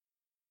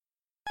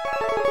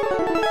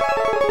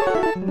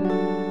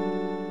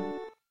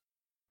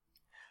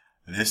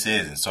This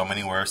is In So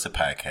Many Words, the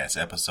podcast,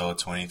 episode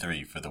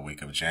 23 for the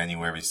week of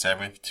January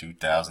 7th,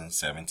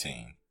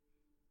 2017.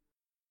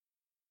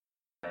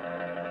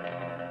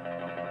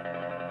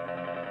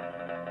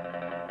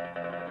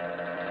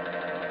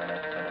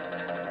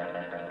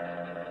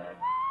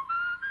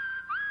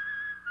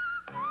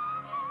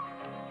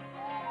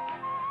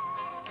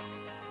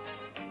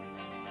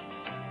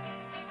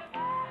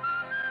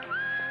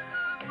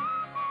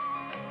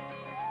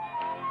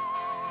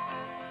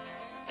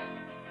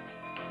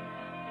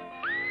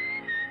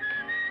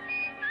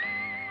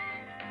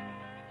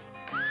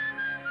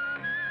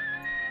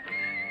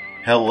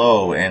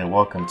 Hello and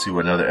welcome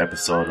to another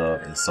episode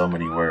of In So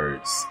Many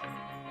Words,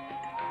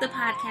 the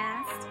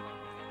podcast,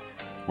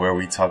 where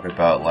we talk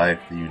about life,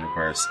 the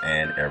universe,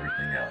 and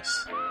everything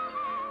else.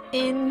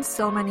 In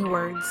so many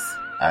words.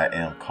 I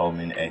am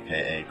Coleman,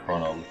 aka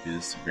Chrono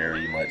Lucas,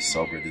 very much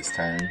sober this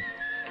time.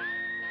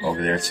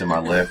 Over there to my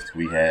left,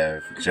 we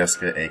have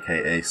Jessica,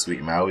 aka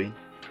Sweet Maui.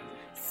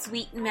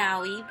 Sweet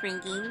Maui,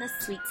 bringing the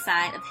sweet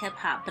side of hip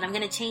hop, but I'm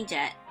gonna change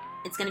it.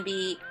 It's gonna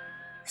be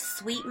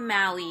Sweet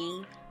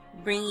Maui,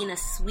 bringing a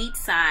sweet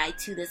side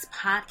to this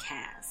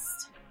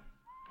podcast.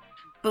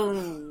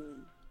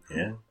 Boom.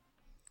 Yeah.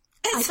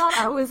 I thought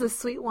I was a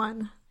sweet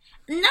one.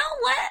 No,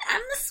 what?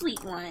 I'm the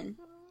sweet one.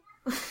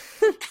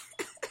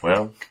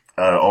 Well,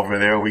 over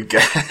there we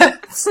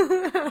got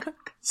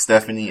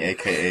Stephanie,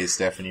 aka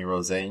Stephanie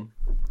Rose.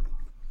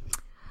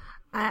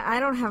 I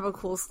don't have a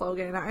cool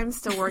slogan. I'm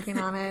still working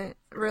on it,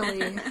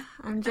 really.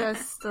 I'm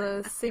just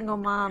a single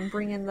mom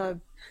bringing the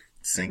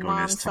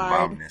singleness to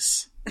side.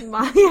 momness.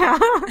 Yeah.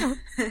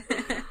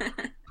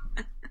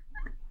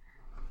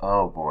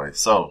 Oh boy.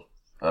 So,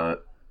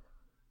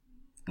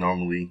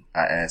 normally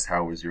I ask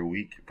how was your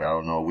week, but I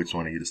don't know which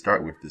one of you to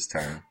start with this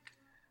time.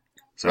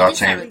 So I'll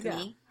change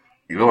it.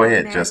 Go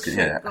ahead,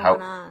 Jessica.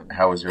 Yeah.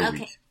 How was your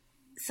week?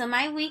 So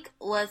my week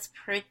was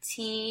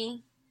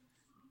pretty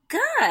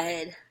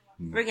good.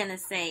 We're gonna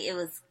say it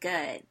was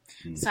good.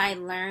 So I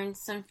learned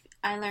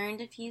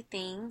a few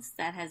things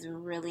that has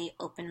really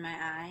opened my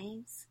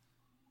eyes.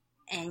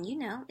 And,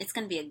 it's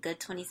going to be a good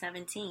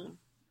 2017.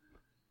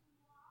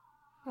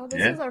 Well,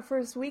 this is our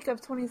first week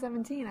of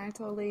 2017. I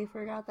totally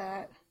forgot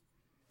that.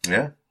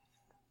 Yeah.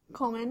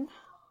 Coleman?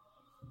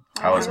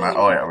 How was my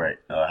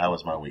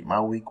week? My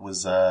week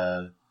was,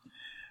 it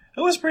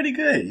was pretty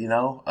good,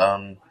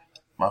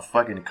 my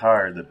fucking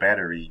car, the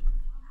battery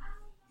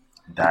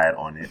died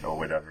on it or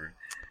whatever.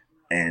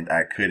 And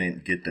I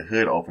couldn't get the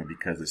hood open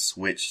because the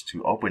switch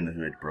to open the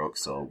hood broke.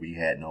 So we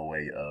had no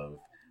way of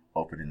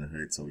opening the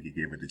hood so we could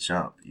give it a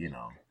jump,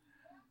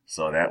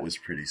 So that was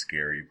pretty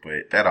scary,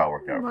 but that all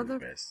worked out for the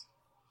best.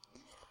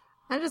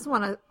 I just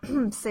want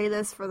to say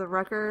this for the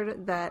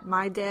record, that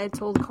my dad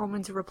told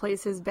Coleman to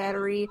replace his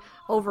battery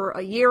over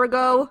a year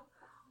ago.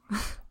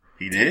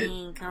 He did?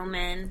 Dang,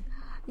 Coleman.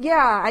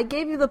 Yeah, I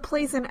gave you the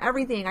place and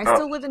everything. I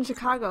still lived in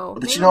Chicago.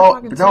 But you know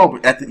what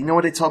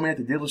they told me at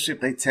the dealership?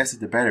 They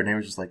tested the battery and they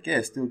were just like, yeah,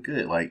 it's still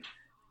good. Like,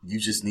 you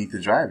just need to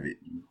drive it.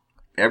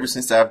 Ever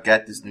since I've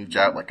got this new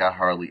job, I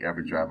hardly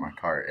ever drive my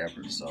car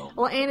ever, so.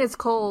 Well, and it's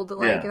cold,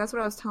 that's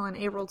what I was telling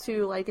April,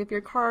 too. If your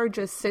car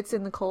just sits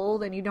in the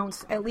cold and you don't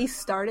at least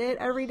start it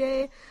every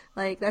day,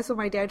 that's what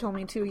my dad told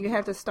me, too. You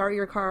have to start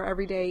your car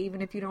every day,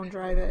 even if you don't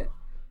drive it.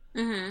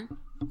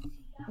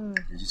 Mm-hmm.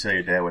 Did you tell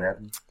your dad what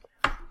happened?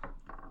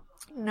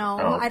 No,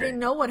 oh, okay. I didn't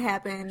know what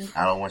happened.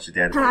 I don't want your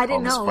dad to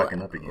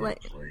fucking up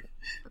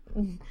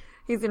again.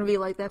 He's gonna be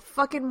like, that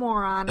fucking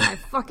moron. I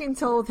fucking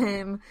told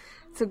him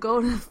to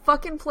go to the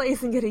fucking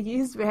place and get a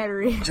used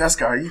battery.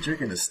 Jessica, are you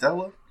drinking the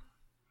Stella?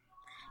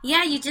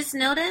 Yeah, you just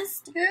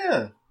noticed?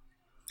 Yeah.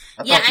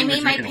 I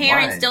made my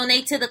parents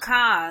donate to the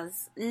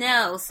cause.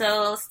 No,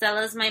 so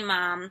Stella's my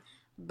mom,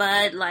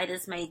 Bud Light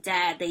is my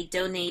dad. They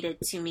donated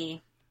to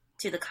me,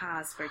 to the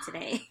cause for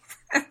today.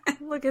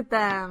 Look at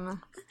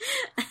them.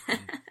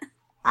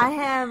 I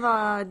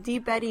have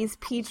Deep Eddy's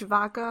peach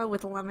vodka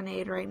with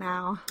lemonade right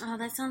now. Oh,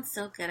 that sounds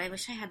so good. I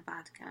wish I had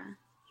vodka.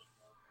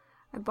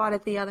 I bought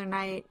it the other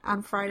night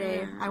on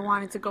Friday. I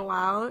wanted to go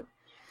out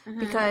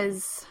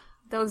because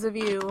those of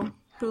you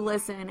who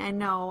listen and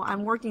know,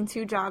 I'm working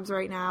 2 jobs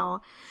right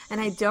now and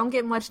I don't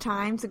get much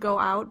time to go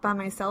out by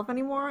myself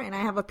anymore, and I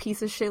have a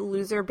piece of shit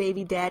loser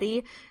baby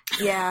daddy.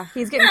 Yeah,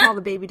 he's getting called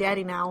a baby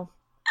daddy now.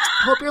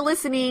 Hope you're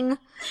listening.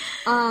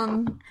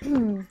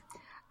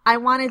 I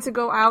wanted to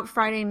go out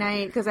Friday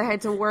night because I had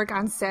to work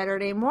on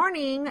Saturday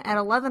morning at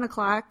 11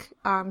 o'clock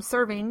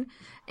serving,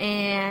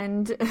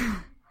 and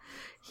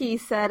he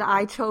said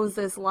I chose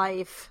this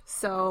life.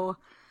 So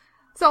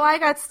I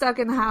got stuck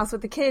in the house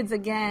with the kids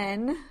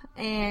again,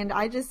 and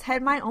I just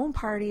had my own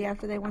party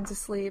after they went to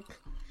sleep.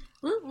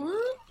 Woo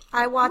woo.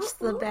 I watched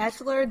The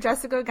Bachelor.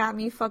 Jessica got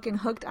me fucking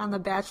hooked on The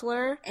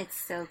Bachelor. It's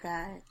so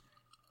good.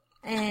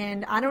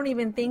 And I don't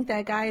even think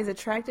that guy is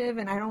attractive,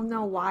 and I don't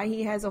know why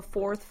he has a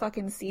 4th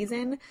fucking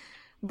season.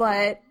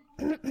 But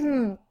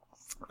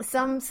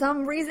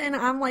some reason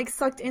I'm like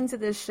sucked into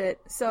this shit.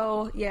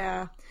 So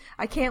yeah,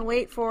 I can't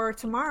wait for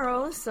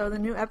tomorrow so the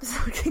new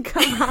episode can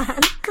come on.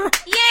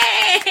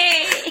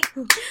 Yay!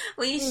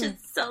 We should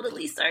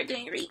totally start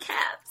doing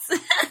recaps.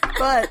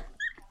 But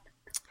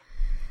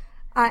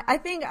I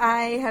think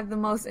I have the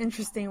most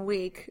interesting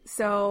week.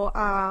 So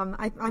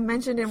I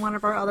mentioned in one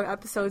of our other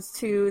episodes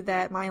too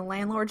that my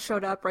landlord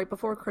showed up right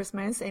before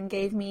Christmas and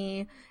gave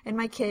me and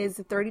my kids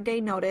a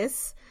 30-day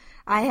notice.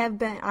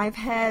 I've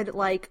had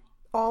like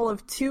all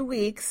of 2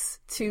 weeks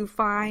to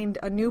find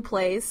a new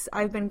place.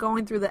 I've been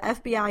going through the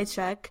FBI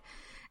check,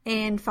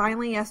 and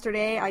finally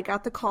yesterday I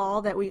got the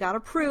call that we got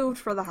approved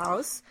for the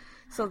house.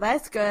 So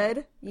that's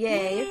good.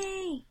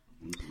 Yay.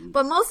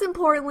 But most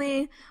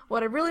importantly,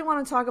 what I really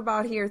want to talk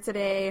about here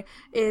today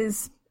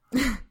is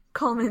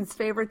Coleman's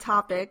favorite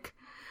topic,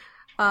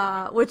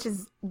 which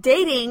is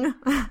dating.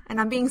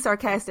 And I'm being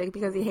sarcastic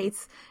because he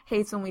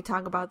hates when we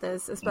talk about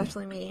this,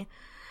 especially me.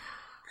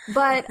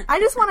 But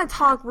I just want to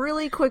talk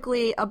really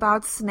quickly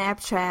about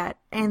Snapchat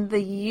and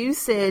the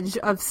usage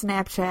of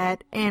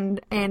Snapchat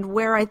and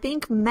where I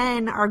think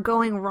men are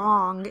going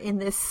wrong in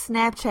this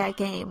Snapchat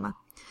game.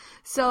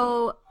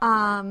 So,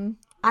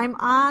 I'm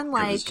on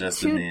like it's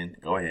just the men.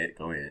 Go ahead.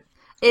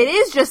 It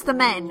is just the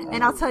men,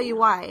 and I'll tell you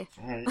why.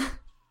 Right.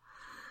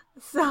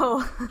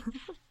 So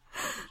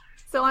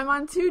I'm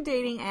on 2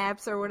 dating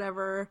apps or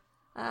whatever,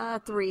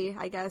 3,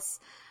 I guess.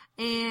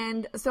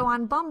 And so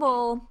on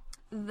Bumble,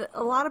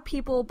 a lot of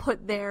people put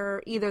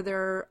either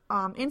their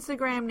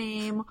Instagram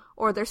name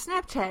or their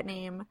Snapchat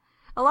name.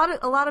 A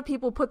lot of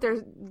people put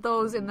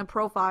those in the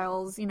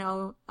profiles,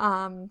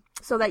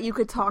 so that you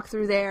could talk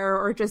through there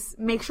or just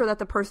make sure that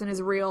the person is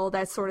real,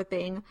 that sort of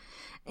thing.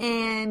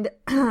 And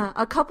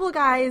a couple of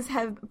guys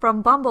have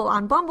from Bumble.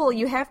 On Bumble,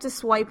 you have to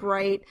swipe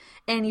right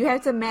and you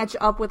have to match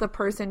up with a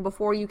person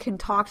before you can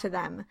talk to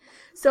them.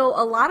 So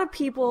a lot of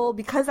people,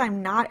 because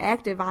I'm not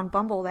active on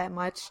Bumble that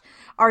much,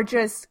 are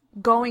just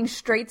going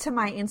straight to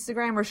my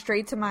Instagram or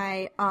straight to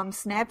my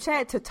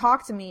Snapchat to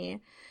talk to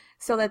me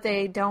so that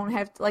they don't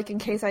have to, like, in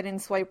case I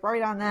didn't swipe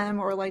right on them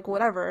or like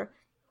whatever.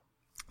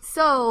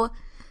 So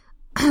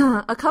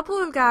a couple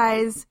of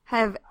guys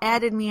have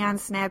added me on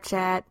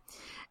Snapchat.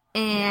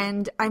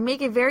 And I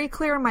make it very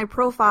clear in my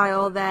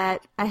profile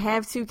that I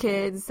have 2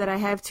 kids, that I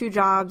have 2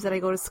 jobs, that I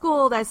go to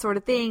school, that sort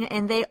of thing.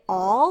 And they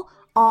all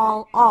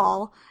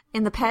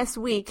in the past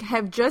week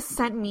have just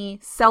sent me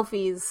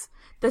selfies.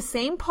 The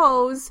same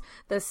pose,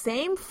 the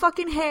same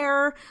fucking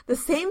hair, the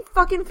same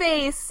fucking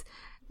face,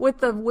 with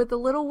the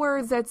little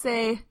words that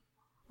say,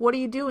 "What are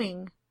you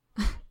doing?"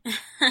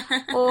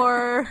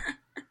 Or,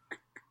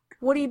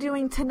 "What are you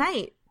doing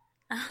tonight?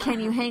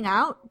 Can you hang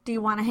out? Do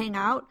you want to hang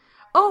out?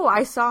 Oh,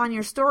 I saw on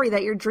your story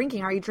that you're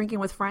drinking. Are you drinking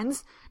with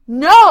friends?"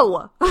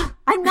 No!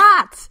 I'm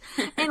not!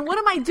 And what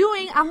am I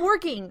doing? I'm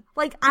working.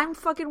 Like, I'm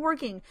fucking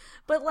working.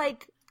 But,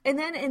 like, and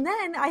then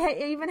I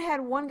even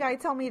had one guy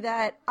tell me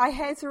that I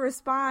had to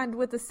respond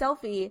with a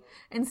selfie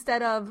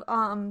instead of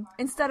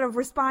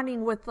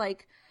responding with,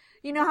 like,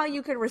 you know how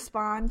you could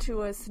respond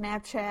to a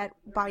Snapchat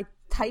by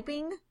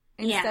typing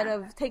instead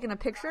of taking a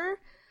picture?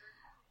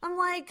 I'm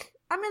like,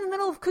 I'm in the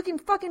middle of cooking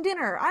fucking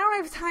dinner. I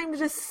don't have time to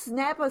just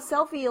snap a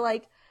selfie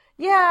like,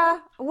 yeah,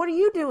 what are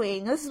you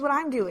doing? This is what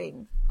I'm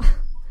doing.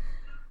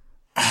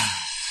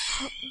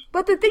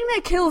 But the thing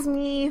that kills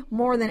me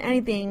more than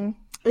anything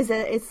is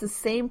that it's the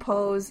same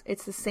pose,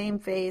 it's the same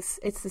face,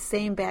 it's the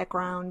same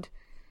background.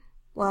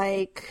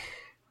 Like,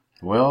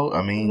 well,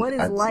 I mean, what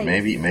is life?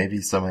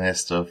 Maybe some of that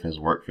stuff has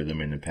worked for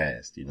them in the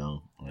past,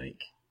 like.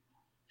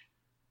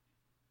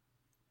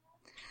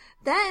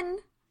 Then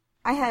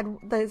I had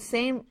the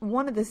same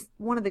one of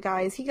the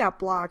guys. He got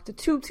blocked.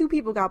 Two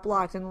people got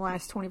blocked in the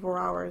last 24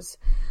 hours.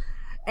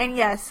 And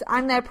yes,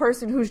 I'm that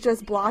person who's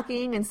just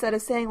blocking instead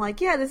of saying, like,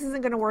 yeah, this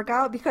isn't going to work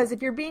out. Because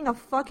if you're being a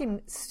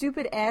fucking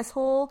stupid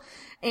asshole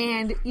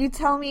and you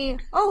tell me,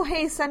 oh,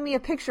 hey, send me a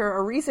picture,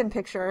 a recent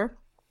picture,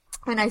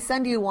 and I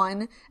send you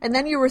one, and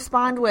then you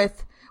respond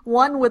with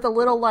one with a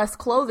little less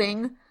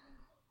clothing,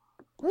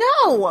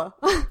 no!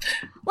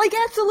 Like,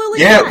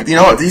 absolutely not.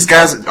 Yeah, these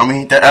guys, I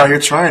mean, they're out here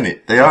trying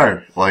it. They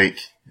are. Like,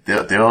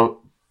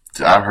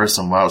 I've heard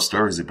some wild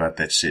stories about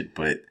that shit,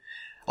 but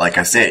like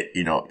I said,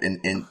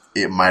 and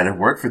it might have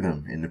worked for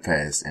them in the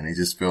past, and they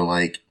just feel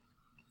like,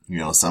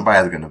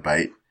 somebody's gonna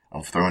bite.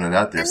 I'm throwing it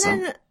out there.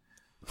 And then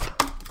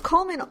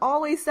Coleman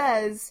always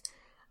says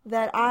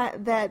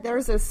that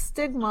there's a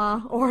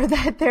stigma, or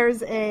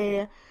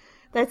that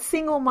that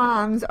single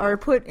moms are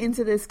put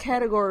into this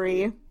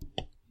category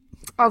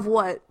of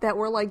what? That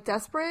we're like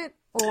desperate,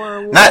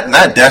 or what?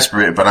 Not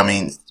desperate, but I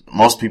mean,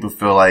 most people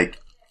feel like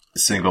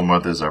single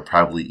mothers are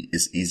probably,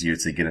 it's easier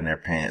to get in their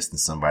pants than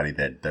somebody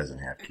that doesn't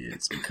have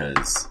kids,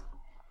 because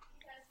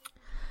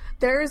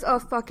there's a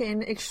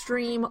fucking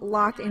extreme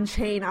lock and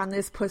chain on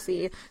this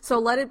pussy. So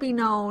let it be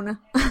known.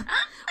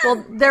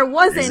 Well, there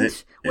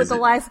wasn't with the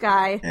last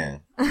guy. Yeah.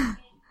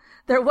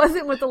 There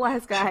wasn't with the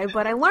last guy,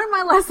 but I learned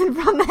my lesson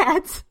from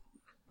that.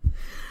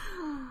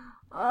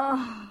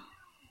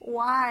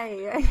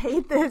 Why? I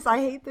hate this. I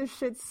hate this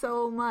shit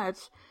so much.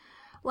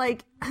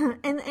 Like,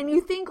 and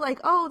you think like,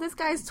 oh, this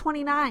guy's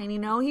 29, you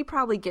know, he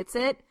probably gets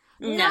it.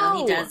 No,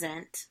 he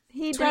doesn't.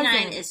 He 29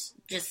 doesn't. is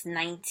just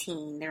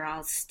 19. They're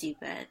all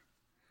stupid.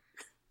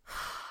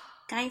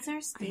 Guys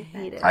are stupid. I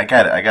hate it. I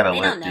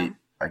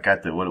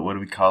got the what do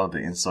we call it? The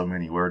in so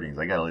many wordings.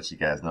 I gotta let you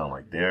guys know,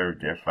 like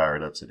they're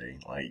fired up today.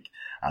 Like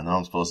I know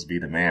I'm supposed to be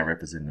the man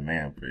representing the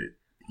man, but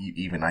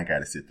even I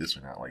gotta sit this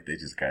one out. Like they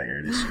just gotta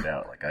air this shit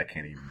out. Like I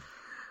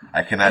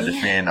cannot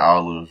defend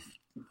all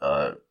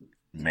of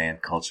man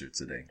culture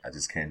today. I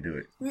just can't do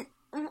it.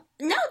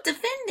 No,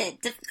 defend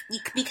it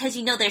because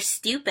you know they're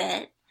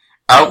stupid.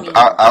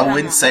 I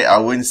wouldn't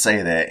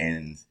say that,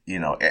 and you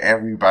know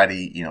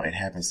everybody. You know it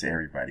happens to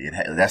everybody.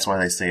 That's why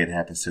they say it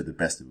happens to the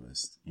best of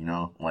us. You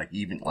know, like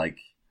even like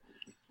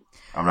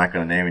I'm not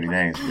gonna name any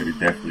names, but it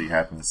definitely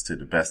happens to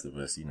the best of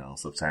us. You know,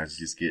 sometimes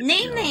you just get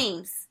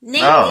names.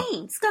 Name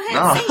names. Go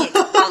ahead, say it.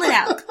 Call it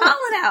out. Call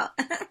it out.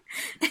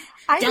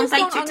 I just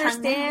don't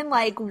understand,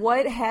 like,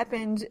 what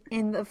happened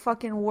in the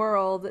fucking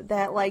world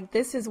that, like,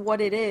 this is what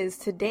it is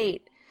to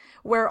date.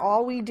 Where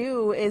all we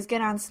do is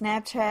get on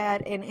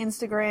Snapchat and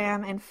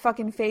Instagram and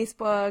fucking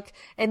Facebook,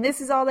 and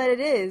this is all that it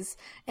is.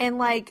 And,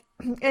 like,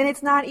 and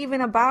it's not even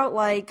about,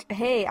 like,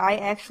 hey, I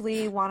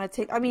actually want to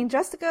take... I mean,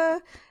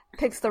 Jessica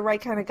picks the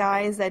right kind of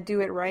guys that do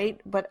it right,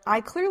 but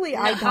I don't. Obviously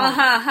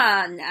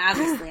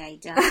I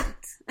don't.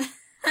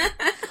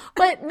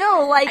 But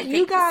no, like,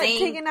 you got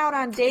taken out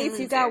on dates,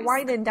 you got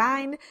wined and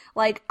dined.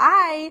 Like,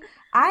 I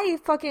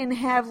fucking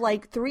have,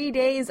 like, 3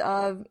 days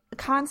of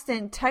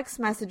constant text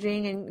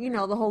messaging and, you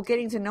know, the whole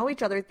getting to know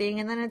each other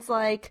thing. And then it's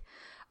like,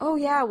 oh,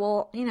 yeah,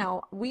 well, you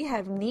know, we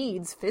have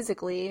needs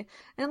physically.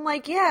 And,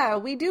 like, yeah,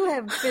 we do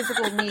have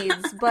physical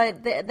needs,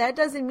 but that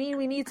doesn't mean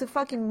we need to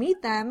fucking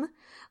meet them.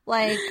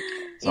 Like,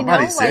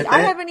 Somebody you know, said like, that? I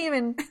haven't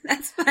even...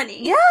 That's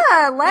funny.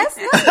 Yeah, last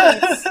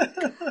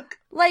night.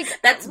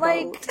 Like, that's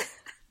like... bold.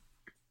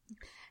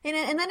 And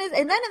then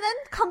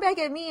come back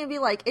at me and be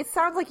like, it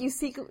sounds like you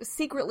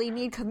secretly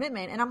need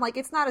commitment. And I'm like,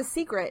 it's not a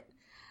secret.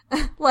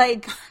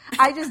 Like,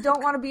 I just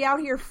don't want to be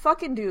out here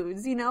fucking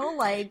dudes, you know?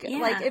 Like,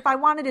 like if I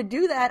wanted to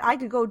do that, I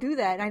could go do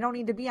that. And I don't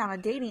need to be on a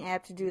dating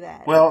app to do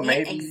that. Well,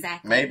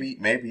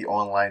 maybe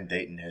online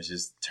dating has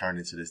just turned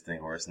into this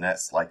thing where it's not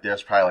like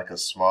there's probably like a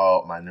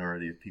small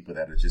minority of people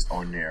that are just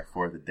on there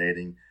for the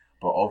dating.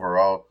 But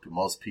overall,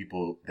 most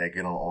people that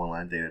get on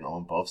online dating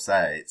on both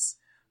sides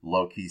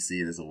low-key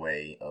see it as a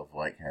way of,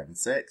 like, having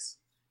sex.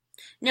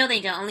 No, they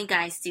don't. Only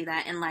guys do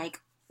that. And,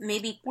 like,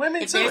 maybe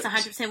women if there's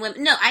 100%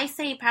 women... No, I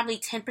say probably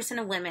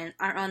 10% of women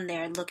are on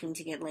there looking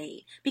to get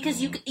laid.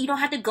 Because you don't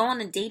have to go on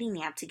a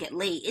dating app to get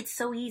laid. It's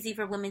so easy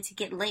for women to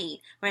get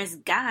laid. Whereas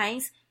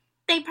guys,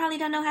 they probably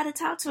don't know how to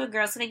talk to a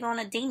girl, so they go on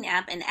a dating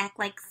app and act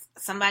like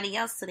somebody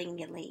else so they can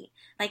get laid.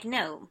 Like,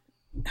 no.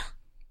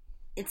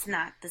 It's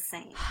not the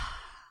same.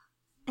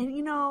 And,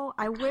 you know,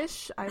 I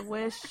wish.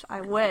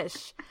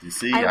 You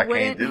see, I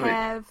can't do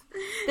it.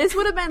 This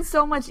would have been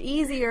so much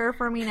easier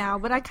for me now,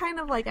 but I kind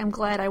of, like, I'm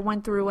glad I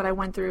went through what I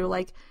went through.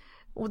 Like,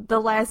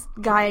 the last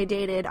guy I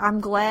dated,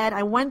 I'm glad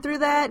I went through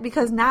that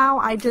because now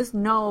I just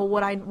know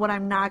what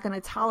I'm not going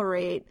to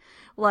tolerate.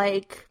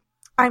 Like,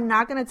 I'm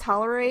not going to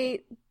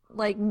tolerate,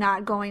 like,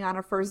 not going on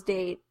a first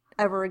date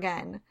ever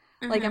again.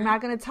 Mm-hmm. Like, I'm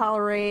not going to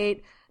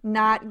tolerate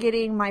not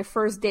getting my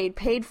first date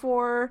paid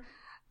for.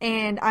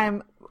 And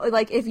I'm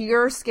like, if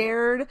you're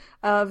scared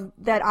of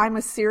that I'm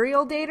a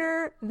serial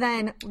dater,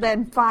 then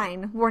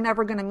fine, we're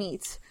never gonna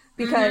meet.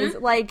 Because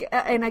like,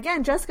 and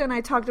again, Jessica and I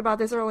talked about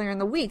this earlier in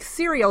the week,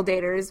 serial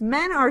daters.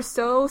 Men are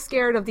so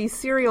scared of these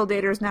serial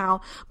daters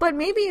now, but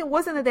maybe it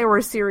wasn't that they were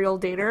a serial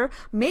dater.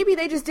 Maybe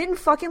they just didn't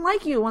fucking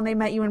like you when they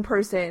met you in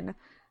person.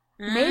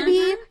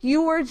 Maybe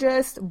you were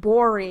just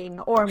boring,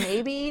 or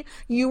maybe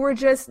you were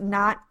just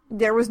not,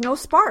 there was no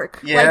spark.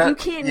 Yeah, like, you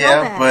can't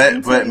know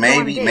that. But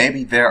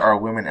maybe there are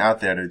women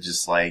out there that are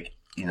just like,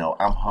 you know,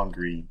 I'm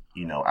hungry,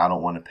 you know, I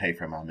don't want to pay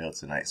for my meal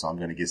tonight, so I'm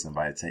going to get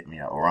somebody to take me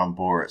out. Or I'm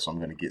bored, so I'm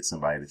going to get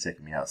somebody to take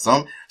me out.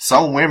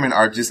 Some women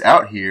are just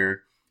out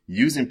here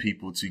using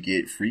people to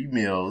get free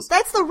meals.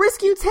 That's the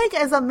risk you take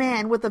as a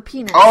man with a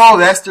penis. Oh,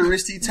 that's the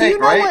risk you take,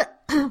 right?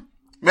 What?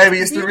 Maybe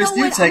it's the risk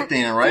you take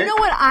then, right? You know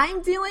what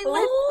I'm dealing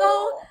with,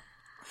 though?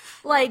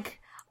 Like,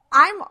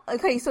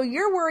 okay, so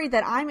you're worried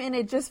that I'm in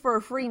it just for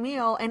a free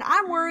meal, and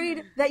I'm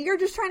worried that you're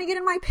just trying to get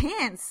in my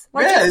pants.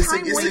 Like, yeah, it's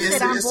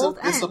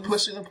a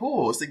push and a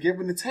pull. It's a give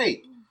and a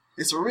take.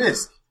 It's a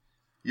risk.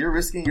 You're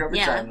risking your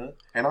vagina,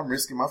 and I'm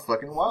risking my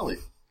fucking wallet.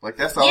 Like,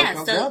 that's all it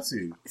comes down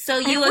to. So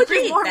you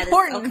agree that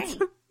important. It's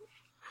okay.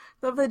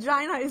 The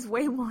vagina is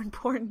way more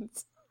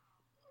important.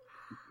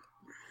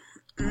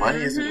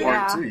 Money is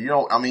important, too. You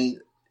know, I mean,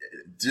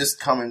 just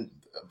coming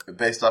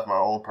based off my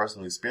own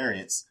personal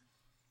experience,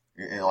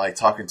 and like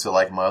talking to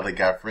like my other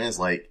guy friends,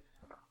 like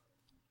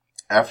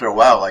after a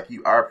while, like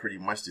you are pretty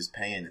much just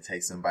paying to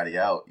take somebody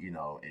out, you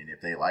know, and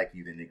if they like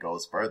you, then it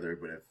goes further.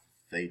 But if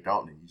they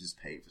don't, then you just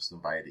pay for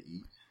somebody to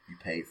eat. You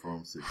pay for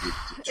them to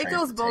get to it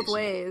goes both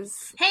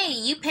ways. Hey,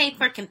 you paid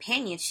for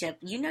companionship.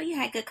 You know you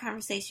had good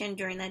conversation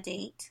during that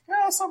date.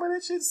 Yeah, some of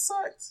that shit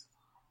sucked.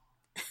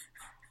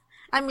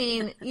 I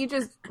mean, you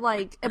just,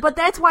 like, but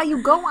that's why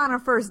you go on a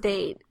first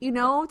date, you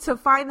know, to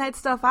find that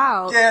stuff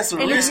out. Yeah, it's a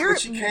risk,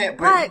 but you can't.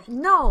 But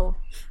no,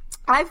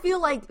 I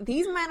feel like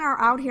these men are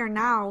out here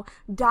now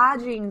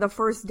dodging the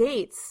first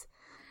dates.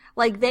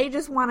 Like, they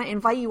just want to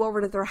invite you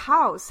over to their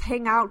house,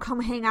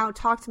 come hang out,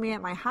 talk to me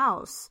at my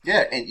house.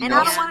 Yeah, and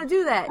I don't want to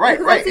do that. Right,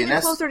 because right. that's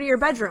even closer to your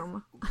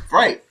bedroom.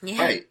 Right,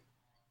 yeah. right.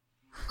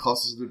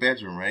 Closer to the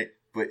bedroom, right?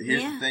 But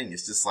here's the thing.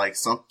 It's just like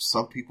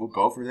some people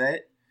go for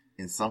that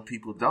and some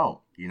people don't.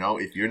 You know,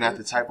 if you're not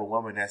the type of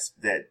woman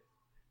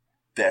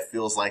that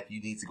feels like you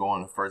need to go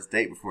on a first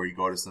date before you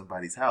go to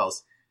somebody's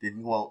house, then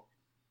you won't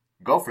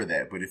go for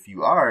that. But if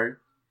you are,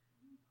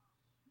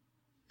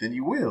 then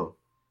you will.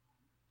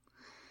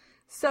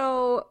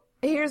 So,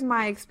 here's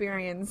my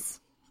experience.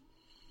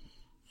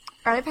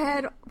 I've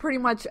had pretty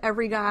much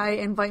every guy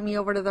invite me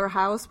over to their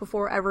house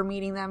before ever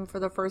meeting them for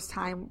the first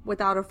time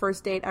without a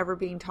first date ever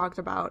being talked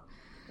about.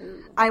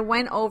 I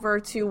went over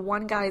to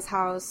one guy's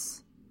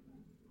house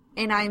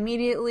and I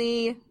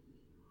immediately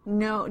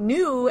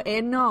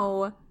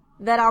knew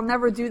that I'll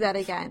never do that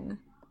again.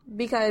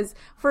 Because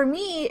for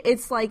me,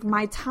 it's like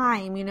my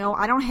time, you know,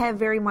 I don't have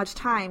very much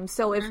time.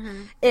 So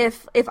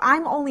if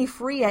I'm only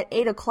free at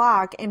 8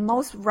 o'clock in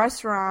most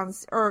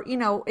restaurants, or, you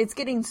know, it's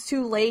getting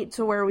too late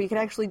to where we could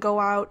actually go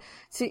out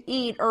to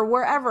eat or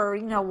wherever,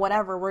 you know,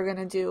 whatever we're going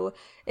to do.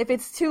 If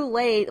it's too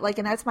late, like,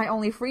 and that's my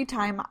only free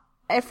time,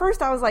 at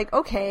first I was like,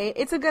 okay,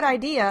 it's a good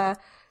idea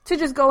to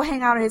just go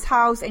hang out at his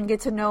house and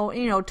get to know,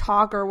 you know,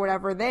 talk or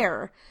whatever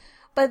there.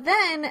 But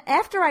then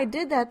after I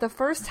did that the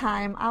first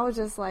time, I was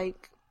just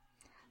like,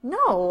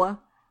 no,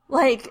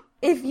 like,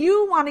 if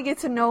you want to get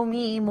to know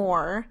me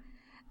more,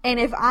 and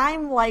if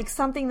I'm, like,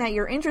 something that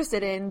you're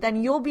interested in,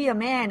 then you'll be a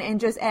man and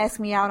just ask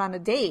me out on a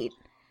date.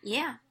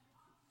 Yeah.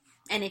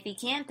 And if he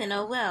can't, then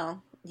oh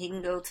well. He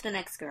can go to the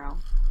next girl.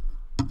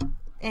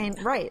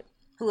 And, right.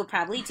 Who will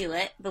probably do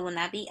it, but will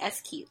not be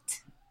as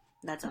cute.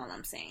 That's all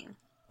I'm saying.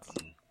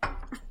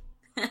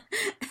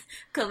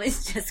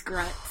 Cole's just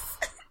grunts.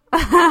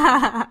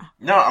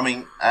 No, I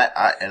mean,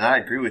 I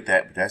agree with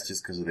that, but that's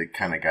just because of the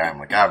kind of guy I'm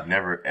like. I've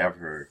never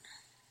ever,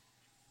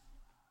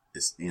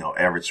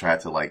 ever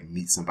tried to like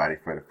meet somebody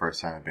for the first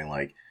time and been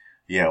like,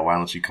 yeah, why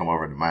don't you come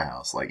over to my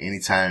house? Like,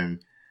 anytime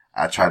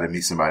I try to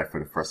meet somebody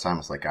for the first time,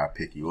 it's like, I'll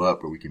pick you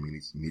up or we can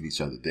meet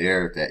each other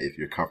there if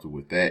you're comfortable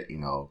with that, you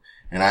know.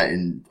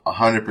 And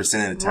 100% of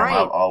the time,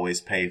 right. I've always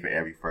paid for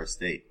every first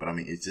date. But I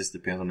mean, it just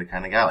depends on the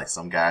kind of guy. Like,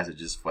 some guys are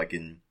just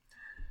fucking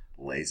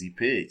lazy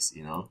pigs,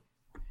 you know.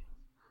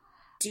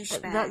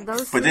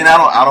 But then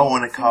I don't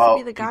want to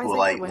call people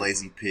like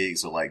lazy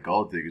pigs or like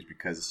gold diggers,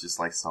 because it's just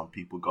like some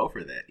people go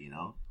for that, you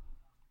know.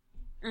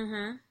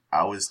 Mm-hmm.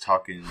 I was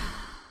talking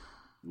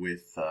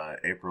with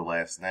April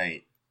last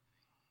night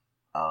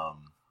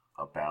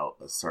about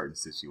a certain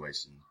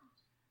situation,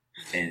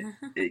 and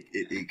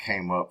it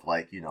came up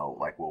like, you know,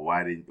 like, well,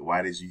 why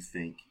did you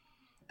think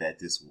that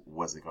this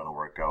wasn't going to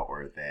work out,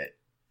 or that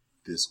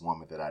this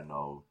woman that I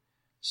know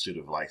should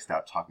have like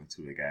stopped talking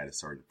to a guy at a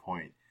certain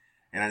point?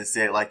 And I just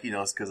said, like, you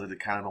know, it's because of the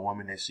kind of the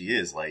woman that she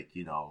is. Like,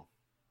 you know,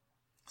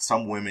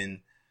 some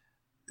women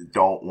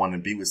don't want to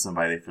be with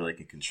somebody they feel they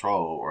can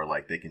control or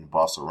like they can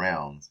boss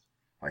around.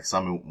 Like,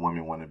 some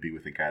women want to be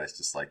with a guy that's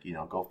just like, you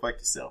know, go fuck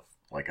yourself.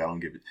 Like, I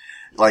don't give it.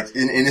 Like,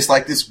 and it's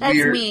like this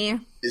weird. That's me.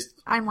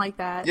 I'm like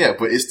that. Yeah,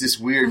 but it's this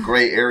weird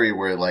gray area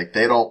where like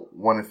they don't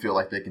want to feel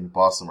like they can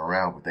boss him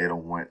around, but they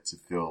don't want to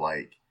feel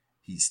like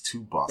he's too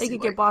bossy. They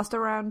could get bossed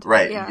around.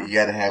 Right. Yeah. You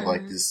gotta have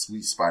like this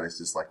sweet spot. It's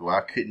just like, well,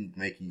 I couldn't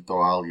make you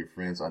throw all your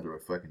friends under a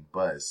fucking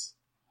bus,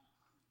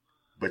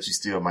 but you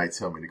still might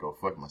tell me to go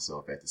fuck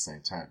myself at the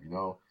same time, you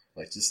know?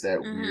 Like, just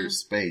that weird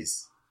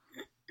space.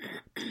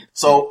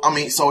 So, I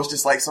mean, so it's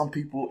just like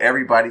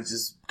everybody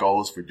just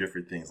goes for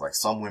different things. Like,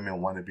 some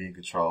women want to be in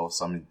control,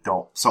 some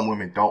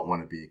women don't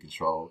want to be in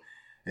control.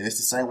 And it's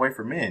the same way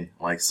for men.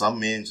 Like, some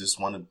men just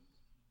want to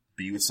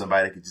be with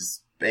somebody that could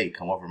just, hey,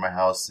 come over to my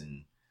house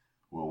and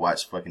we'll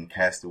watch fucking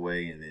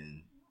Castaway, and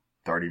then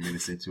 30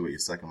 minutes into it, you're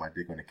sucking my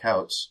dick on the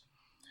couch.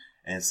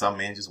 And some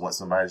men just want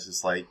somebody that's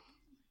just like,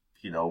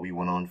 you know, we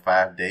went on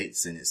 5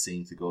 dates and it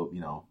seemed to go,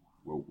 you know,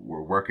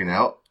 we're working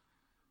out.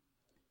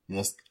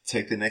 Let's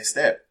take the next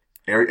step.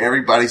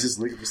 Everybody's just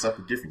looking for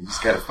something different. You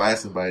just gotta find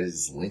somebody that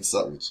just links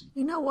up with you.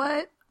 You know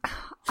what?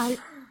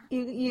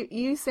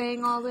 You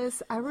saying all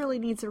this, I really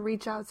need to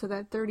reach out to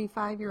that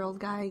 35-year-old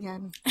guy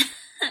again.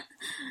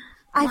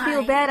 I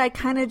feel bad. I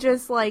kind of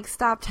just, like,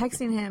 stopped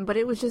texting him, but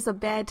it was just a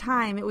bad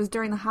time. It was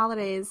during the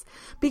holidays.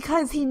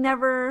 Because he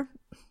never,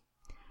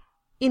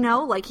 you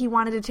know, like, he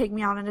wanted to take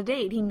me out on a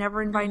date. He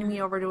never invited me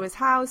over to his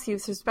house. He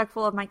was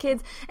respectful of my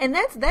kids. And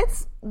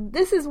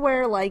this is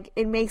where, like,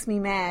 it makes me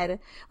mad.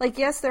 Like,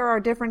 yes, there are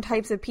different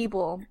types of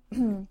people.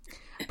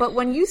 But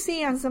when you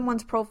see on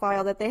someone's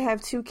profile that they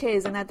have 2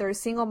 kids and that they're a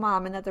single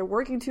mom and that they're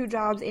working 2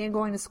 jobs and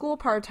going to school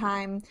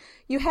part-time,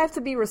 you have to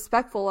be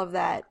respectful of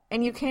that.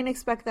 And you can't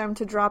expect them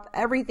to drop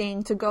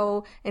everything to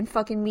go and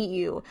fucking meet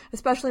you,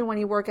 especially when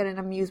you work at an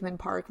amusement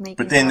park.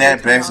 But then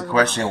that begs the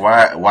question,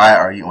 why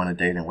are you on a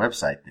dating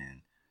website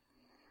then?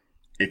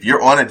 if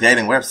you're on a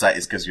dating website,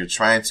 it's because you're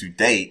trying to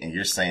date and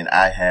you're saying,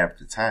 I have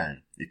the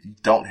time. If you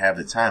don't have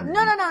the time.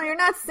 No. You're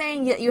not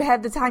saying that you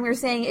have the time. You're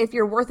saying if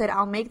you're worth it,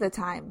 I'll make the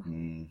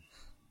time.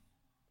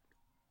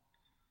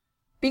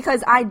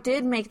 Because I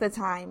did make the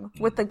time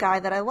with the guy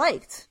that I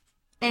liked.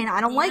 And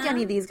I don't like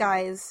any of these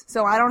guys,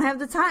 so I don't have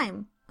the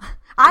time.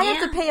 I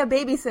have to pay a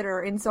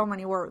babysitter in so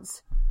many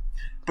words.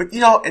 But,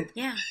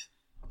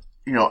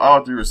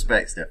 all due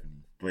respect,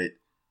 Stephanie, but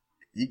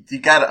you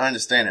got to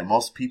understand that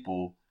most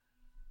people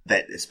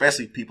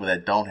especially people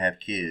that don't have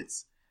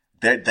kids,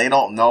 they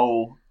don't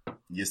know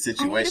your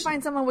situation. I need to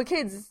find someone with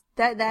kids.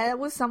 That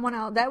was someone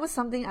else. That was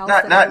something else.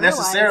 Not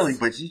necessarily,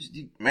 but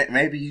you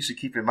maybe you should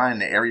keep in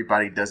mind that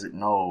everybody doesn't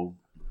know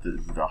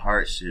the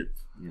hardship,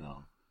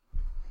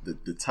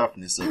 the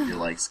toughness of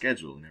your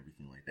schedule and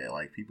everything like that.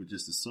 Like people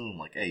just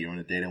assume hey, you're on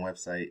a dating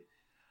website,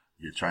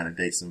 you're trying to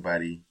date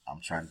somebody,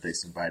 I'm trying to date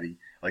somebody.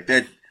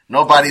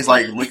 Nobody's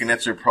looking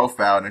at your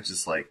profile and it's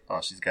just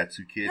oh, she's got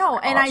 2 kids. No,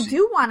 and I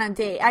do want to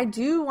date. I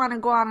do want to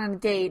go out on a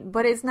date,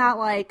 but it's not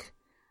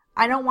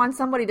I don't want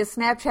somebody to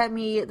Snapchat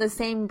me the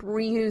same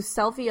reused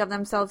selfie of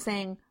themselves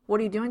saying, "What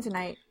are you doing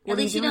tonight?" At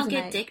least you don't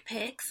get dick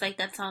pics.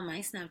 That's all my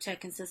Snapchat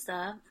consists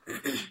of.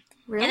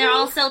 Really? And they're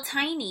all so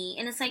tiny,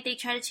 and it's they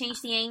try to change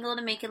the angle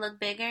to make it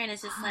look bigger, and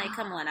it's just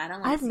come on, I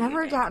don't. I've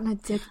never gotten a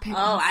dick pic.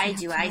 Oh, I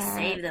do. I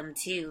save them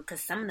too because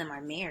some of them are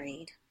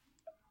married.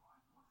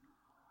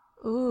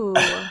 Ooh.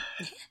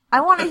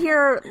 I want to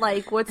hear,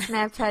 what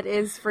Snapchat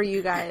is for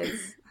you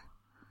guys.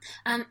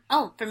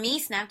 For me,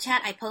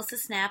 Snapchat, I post a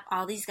snap,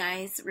 all these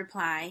guys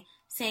reply,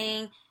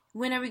 saying,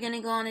 when are we going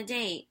to go on a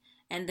date?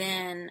 And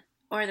then,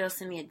 or they'll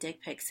send me a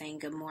dick pic saying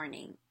good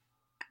morning.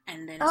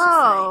 And then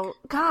it's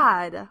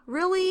God.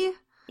 Really?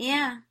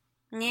 Yeah.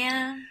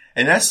 Yeah.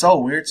 And that's so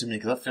weird to me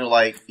because I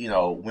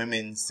feel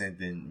women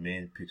sending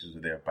men pictures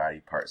of their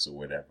body parts or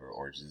whatever,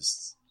 or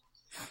just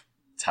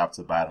top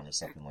to bottom or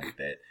something like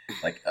that.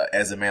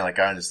 As a man, I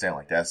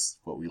understand, that's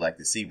what we like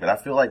to see. But I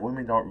feel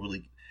women don't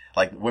really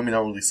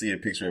see a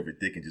picture of a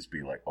dick and just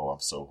be oh, I'm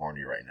so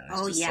horny right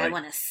now. It's I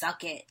want to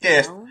suck it.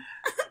 Yeah.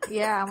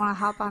 Yeah, I want to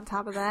hop on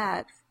top of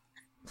that.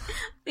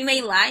 We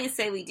may lie and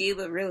say we do,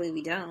 but really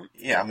we don't.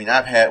 Yeah, I mean,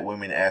 I've had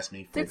women ask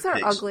me for dicks are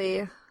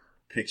ugly.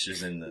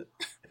 Pictures in the...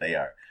 They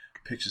are.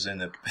 Pictures in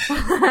the...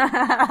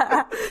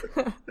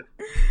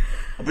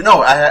 But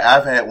no,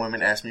 I've had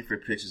women ask me for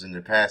pictures in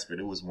the past, but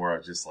it was more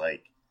of just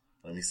let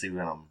me see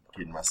what I'm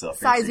getting myself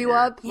into. Size you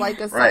up,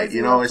 a size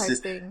you up type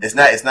thing. It's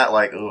not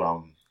oh,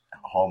 I'm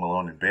home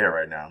alone in bed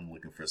right now. I'm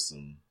looking for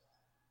some,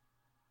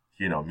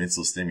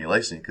 mental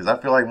stimulation. Because I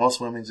feel most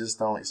women just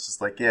don't. It's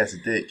just yeah, it's a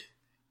dick.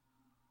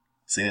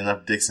 Seen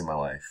enough dicks in my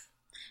life.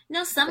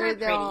 No, some are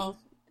pretty.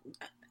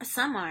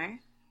 Some are.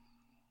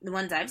 The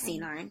ones I've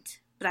seen aren't.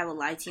 But I will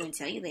lie to you and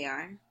tell you they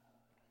are.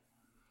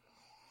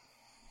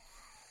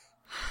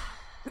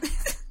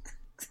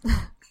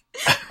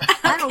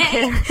 I don't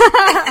care.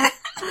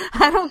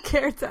 I don't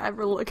care to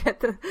ever look at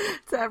them.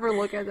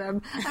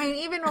 I mean,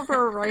 even if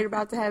we're right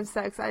about to have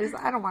sex, I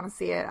don't want to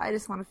see it. I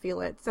just want to feel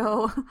it.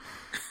 So,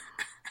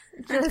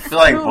 I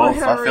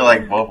feel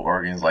like both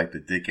organs,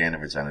 the dick and the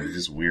vagina, are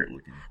just weird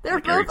looking. They're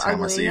both every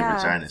time ugly, I see a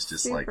vagina, it's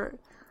just Vaginas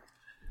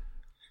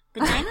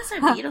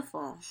are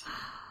beautiful.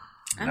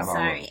 I'm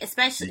sorry,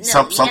 especially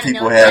some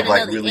people have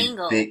really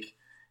angle. Thick,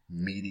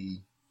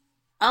 meaty.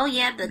 Oh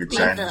yeah, the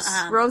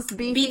roast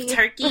beef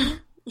turkey.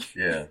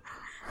 Yeah.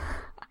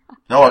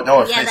 No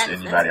offense to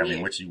anybody. I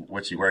mean, what you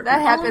work that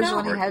with. happens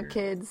when you have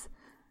kids.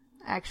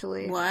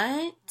 Actually,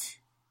 what?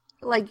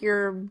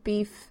 Your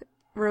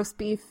roast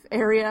beef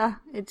area,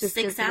 it just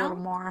sticks gets out? a little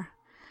more.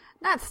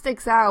 Not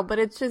sticks out, but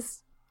it's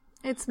looks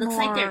more. Looks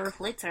like their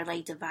clits are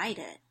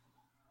divided.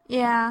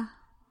 Yeah,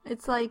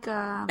 it's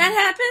that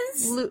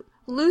happens.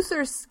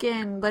 Looser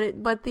skin,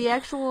 but the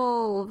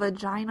actual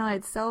vagina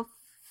itself,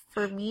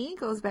 for me,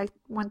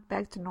 went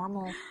back to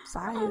normal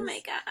size. Oh my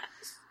gosh.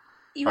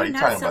 You are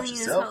not selling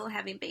this whole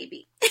having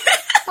baby.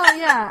 Oh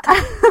yeah.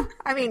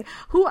 I mean,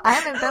 I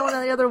haven't been with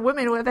any other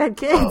women who have had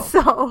kids,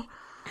 so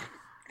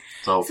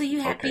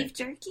you had beef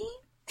jerky?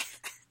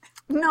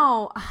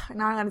 No.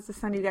 Now I'm gonna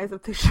send you guys a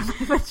picture of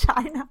my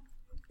vagina.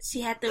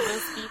 She had the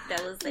roast beef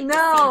that was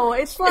no,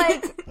 it's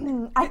I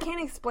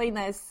can't explain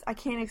this. I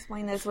can't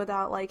explain this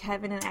without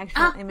having an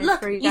actual image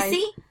for you guys. You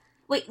see?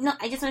 Wait, no,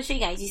 I just want to show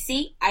you guys. You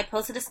see? I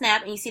posted a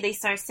snap, and you see they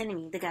start sending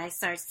me. The guys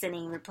start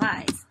sending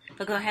replies.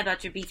 But go ahead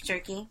about your beef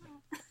jerky.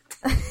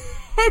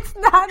 It's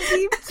not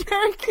beef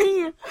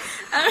jerky.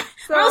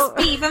 Roast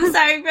beef. I'm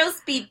sorry,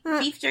 roast beef.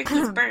 Beef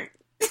jerky's burnt.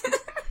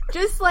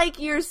 Just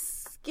your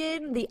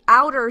skin, the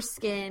outer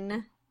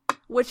skin,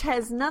 which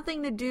has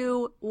nothing to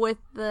do with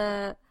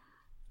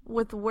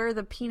where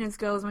the penis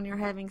goes when you're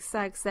having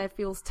sex that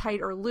feels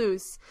tight or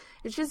loose.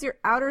 It's just your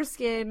outer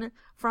skin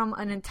from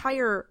an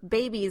entire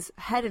baby's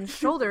head and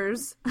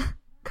shoulders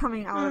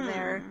coming out of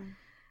there.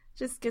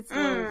 Just gets a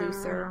little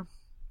looser.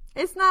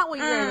 It's not what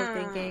you guys are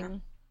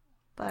thinking,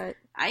 but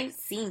I've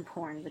seen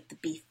porn with the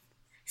beef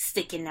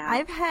sticking out.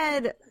 I've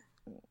had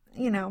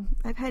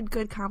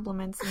good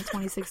compliments in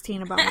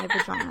 2016 about my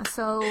vagina,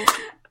 so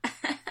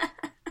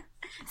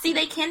See,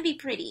 they can be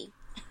pretty.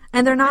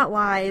 And they're not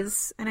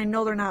lies. And I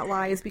know they're not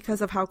lies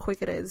because of how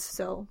quick it is,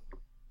 so.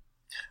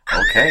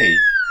 Okay.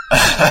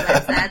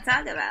 Let's not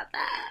talk about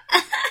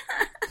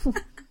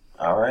that.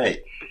 All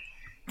right.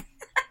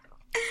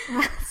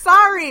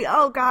 Sorry.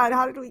 Oh, God.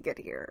 How did we get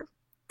here?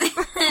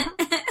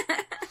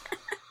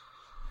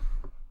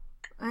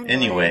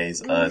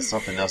 Anyways,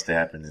 something else that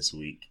happened this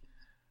week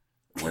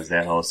was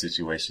that whole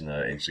situation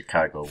in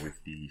Chicago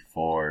with the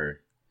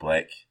 4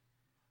 black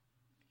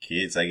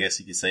kids. I guess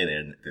you could say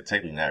they're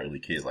technically not really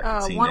kids, like a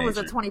teenager. One was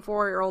a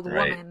 24-year-old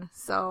woman,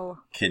 so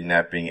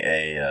kidnapping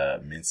a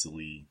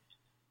mentally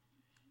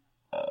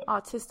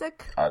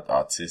autistic,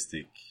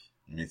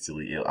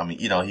 mentally ill. I mean,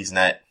 he's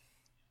not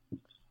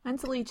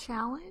mentally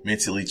challenged.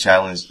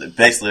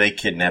 Basically, they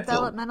kidnapped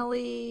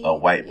developmentally a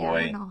white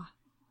boy,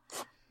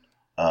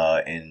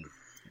 and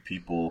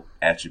people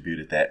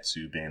attributed that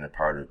to being a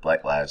part of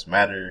Black Lives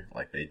Matter,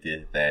 like they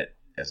did that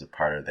as a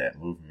part of that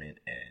movement,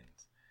 and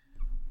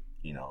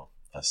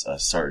a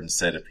certain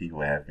set of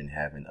people have been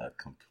having a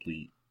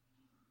complete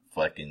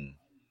fucking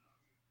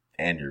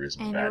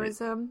aneurysm about it.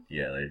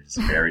 Yeah,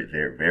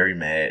 they're very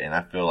mad, and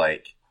I feel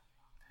like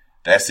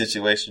that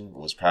situation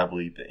was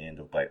probably the end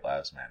of Black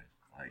Lives Matter.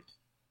 Like,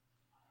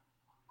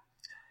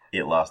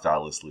 it lost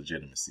all its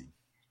legitimacy.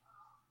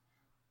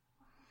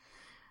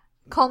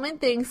 Coleman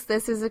thinks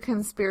this is a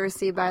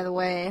conspiracy, by the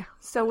way.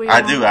 So we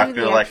I feel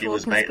like it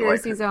was made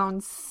conspiracy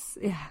zones.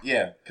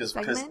 Yeah, because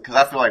I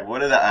feel like,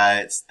 what are the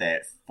odds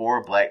that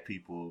 4 black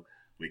people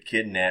would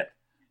kidnap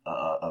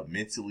a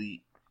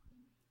mentally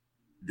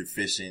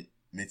deficient,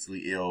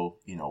 mentally ill,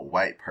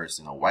 white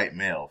person, a white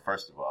male,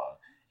 first of all,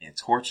 and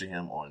torture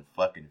him on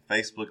fucking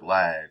Facebook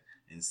Live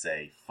and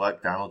say,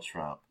 "Fuck Donald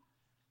Trump,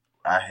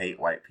 I hate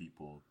white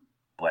people,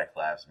 Black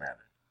Lives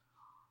Matter."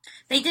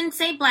 They didn't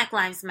say Black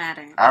Lives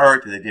Matter. I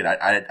heard that they did.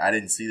 I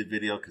didn't see the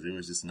video because it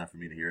was just enough for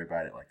me to hear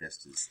about it. Like,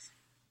 that's just,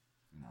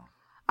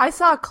 I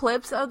saw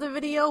clips of the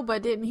video,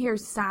 but didn't hear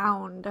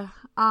sound.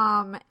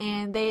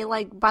 And they,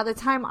 by the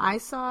time I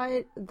saw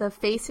it, the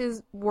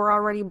faces were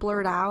already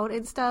blurred out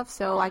and stuff.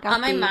 So I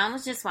got my mom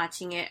was just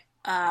watching it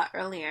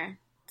earlier,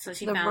 so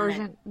she found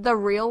it. The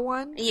real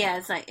one. Yeah,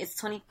 it's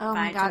 25. Oh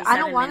my God, I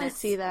don't want to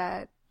see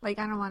that. I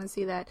don't want to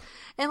see that.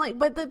 And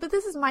but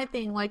this is my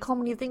thing.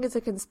 Coleman, you think it's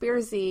a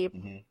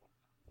conspiracy,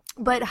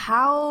 but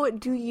how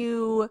do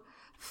you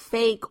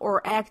fake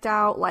or act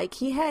out?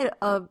 He had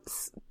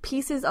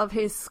pieces of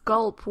his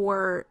scalp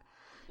were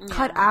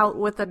cut out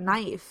with a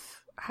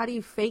knife. How do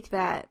you fake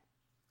that?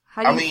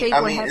 How do you fake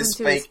what happened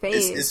to his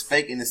face? It's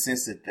fake in the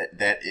sense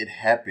that it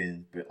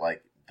happened, but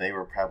they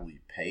were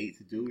probably paid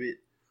to do it,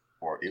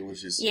 or it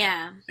was just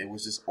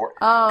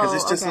because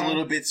it's just a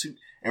little bit too.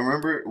 And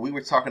remember, we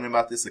were talking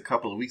about this a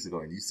couple of weeks ago,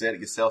 and you said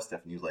it yourself,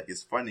 Stephanie. You was like,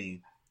 "It's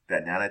funny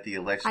that now that the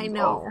election is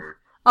over,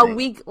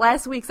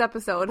 last week's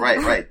episode,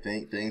 right?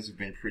 Things have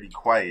been pretty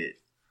quiet,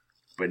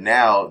 but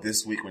now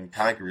this week when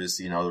Congress,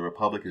 the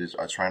Republicans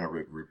are trying to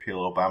repeal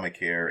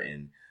Obamacare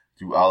and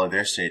do all of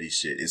their shady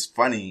shit. It's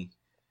funny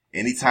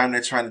anytime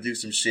they're trying to do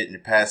some shit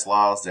and pass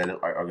laws that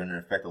are going to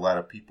affect a lot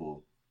of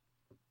people.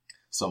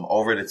 Some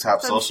over the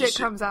top social shit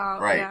comes out,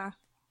 right? Yeah.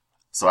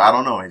 So I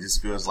don't know. It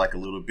just feels like a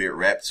little bit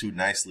wrapped too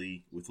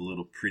nicely with a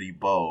little pretty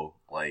bow.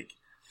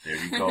 There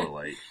you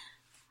go.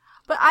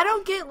 But I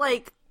don't get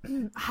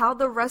how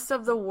the rest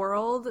of the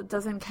world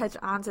doesn't catch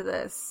on to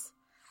this.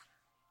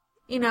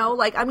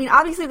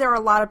 Obviously there are a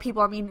lot of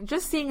people.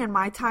 Just seeing in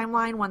my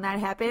timeline when that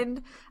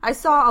happened, I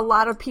saw a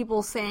lot of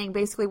people saying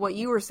basically what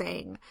you were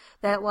saying,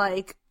 that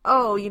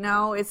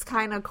it's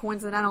kind of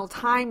coincidental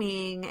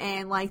timing,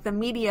 and the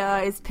media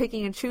is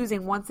picking and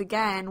choosing once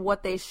again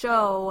what they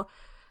show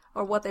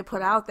or what they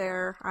put out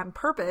there on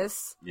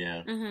purpose.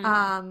 Yeah.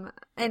 Mm-hmm.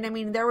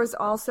 And there was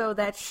also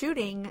that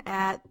shooting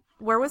at,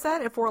 where was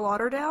that? At Fort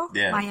Lauderdale?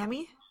 Yeah.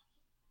 Miami?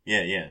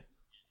 Yeah.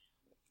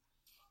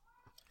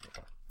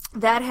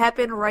 That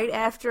happened right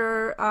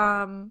after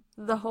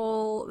the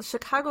whole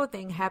Chicago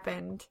thing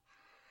happened.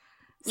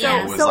 So,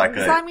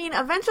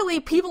 eventually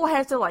people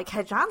have to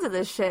catch on to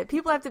this shit.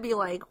 People have to be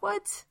like,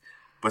 what?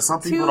 But some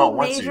people don't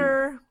want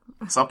to.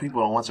 Some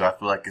people don't want to. I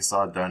feel like it's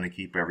all done to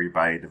keep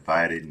everybody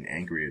divided and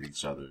angry at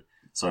each other,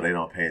 so they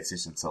don't pay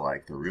attention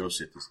to the real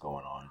shit that's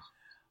going on.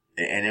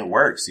 And it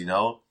works, And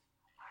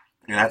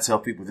I tell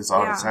people this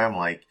all the time.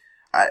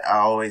 I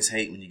always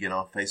hate when you get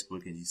on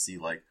Facebook and you see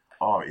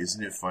oh,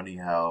 isn't it funny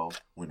how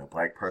when a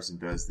black person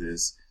does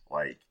this,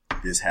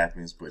 this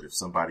happens, but if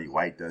somebody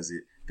white does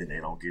it, then they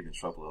don't get in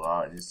trouble at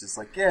all. And it's just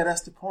yeah,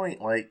 that's the point.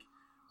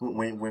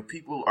 When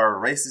people are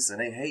racist and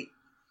they hate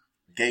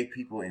gay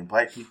people and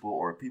black people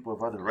or people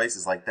of other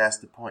races, that's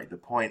the point. The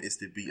point is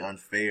to be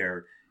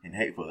unfair and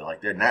hateful.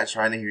 They're not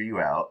trying to hear you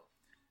out.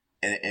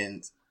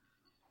 And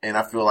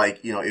I feel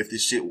if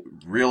this shit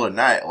real or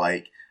not,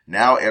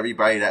 now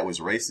everybody that was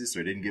racist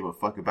or didn't give a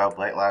fuck about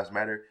Black Lives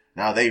Matter,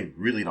 now they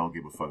really don't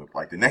give a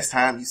fuck. The next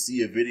time you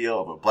see a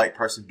video of a black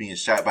person being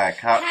shot by a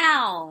cop,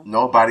 how?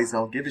 Nobody's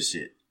gonna give a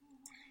shit.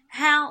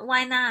 How?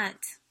 Why not?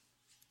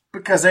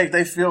 Because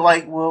they feel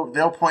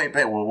they'll point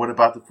back, well, what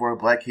about the 4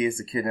 black kids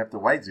that kidnapped the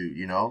white dude,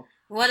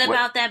 What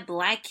about that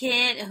black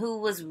kid who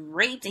was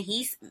raped and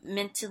he's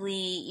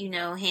mentally,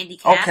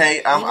 handicapped? Okay,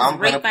 he was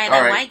raped by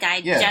that white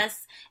guy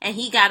and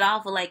he got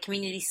off with like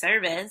community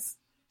service.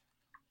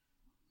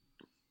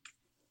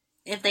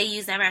 If they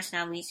use that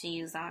rationale, we should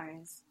use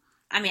ours.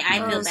 I mean,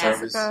 I feel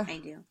bad. I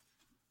do.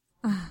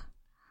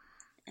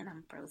 And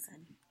I'm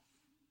frozen.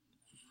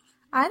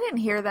 I didn't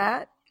hear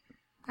that.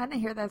 I didn't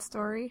hear that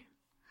story.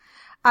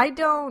 I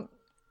don't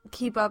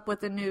keep up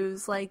with the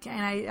news, and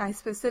I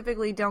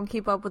specifically don't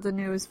keep up with the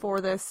news for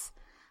this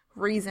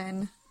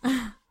reason.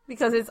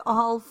 Because it's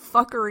all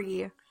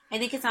fuckery. I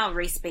think it's all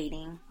race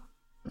baiting.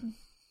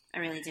 I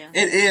really do.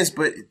 It is,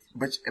 but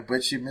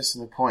you're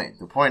missing the point.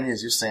 The point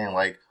is, you're saying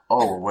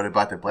oh, well, what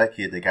about the black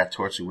kid that got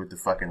tortured with the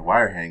fucking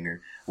wire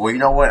hanger? Well, you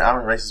know what? I'm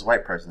a racist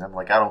white person. I'm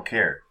I don't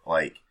care.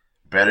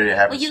 Better to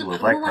happen to a black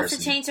person. Who wants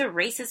to change a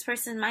racist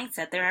person's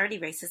mindset? They're already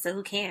racist, so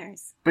who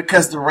cares?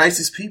 Because the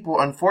racist people,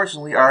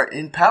 unfortunately, are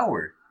in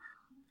power.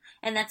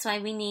 And that's why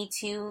we need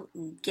to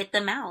get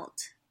them out.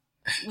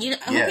 Who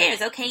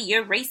cares? Okay,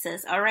 you're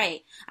racist. All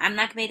right. I'm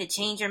not going to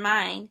change your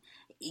mind.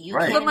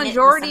 The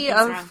majority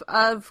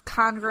of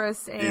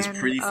Congress is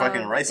pretty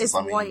fucking racist.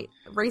 White.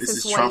 Racist this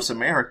is white. Trump's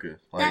America.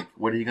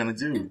 What are you going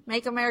to do?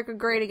 Make America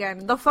great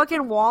again. The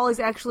fucking wall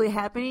is actually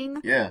happening.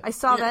 Yeah. I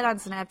saw that on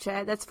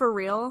Snapchat. That's for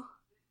real.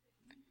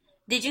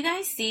 Did you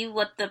guys see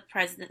what the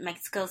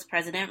Mexico's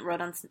president wrote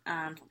on?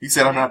 He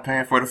said, "I'm not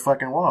paying for the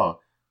fucking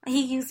wall."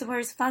 He used the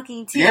words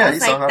 "fucking" too. Yeah, I was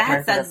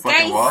that's a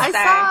gangster. I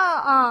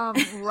saw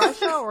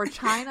Russia or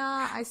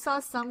China. I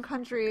saw some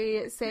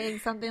country saying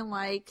something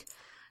like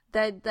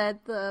that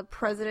the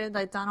president,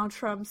 Donald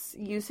Trump's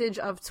usage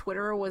of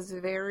Twitter was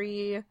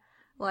very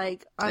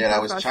unprofessional. Yeah,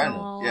 that was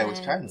China. Yeah, it was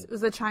China.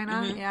 Was it China?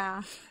 Mm-hmm.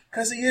 Yeah.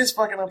 Because he is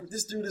fucking up.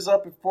 This dude is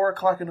up at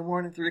 4:00 in the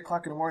morning,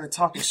 3:00 in the morning,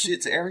 talking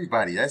shit to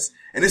everybody. And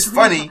it's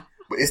funny.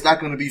 But it's not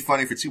going to be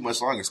funny for too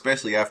much longer,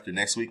 especially after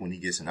next week when he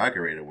gets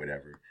inaugurated or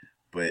whatever.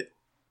 But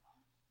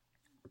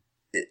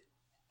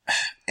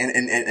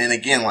and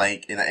again,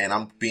 and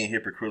I'm being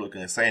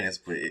hypocritical in saying this,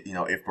 but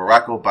if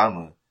Barack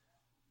Obama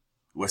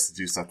was to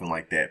do something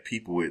like that,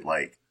 people would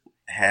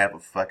have a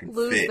fucking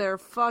lose their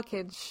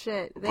fucking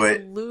shit. They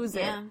would lose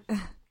it.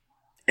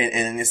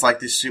 And it's like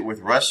this shit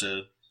with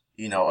Russia.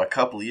 A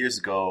couple of years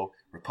ago,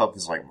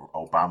 Republicans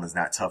Obama's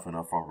not tough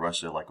enough on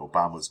Russia.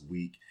 Obama's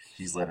weak.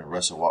 He's letting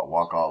Russia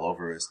walk all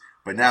over us.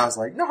 But now it's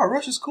no,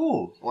 Russia's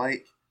cool. We're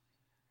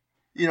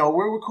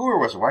cool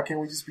with Russia. Why can't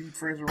we just be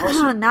friends with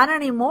Russia? Not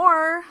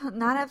anymore.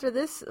 Not after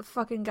this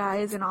fucking guy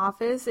is in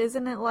office.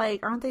 Isn't it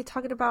aren't they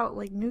talking about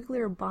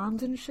nuclear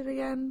bombs and shit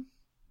again?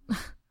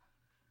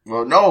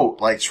 Well, no.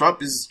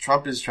 Trump is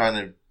trying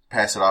to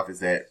pass it off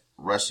as that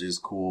Russia is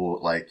cool.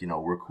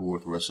 We're cool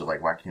with Russia.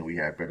 Why can't we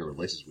have better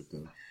relations with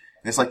them?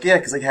 And it's yeah,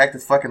 because they hacked the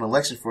fucking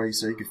election for you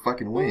so you could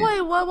fucking win.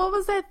 Wait, what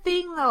was that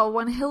thing, though,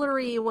 when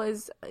Hillary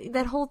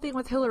that whole thing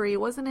with Hillary,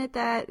 wasn't it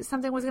that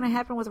something was going to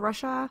happen with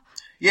Russia?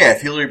 Yeah,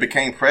 if Hillary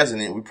became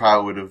president, we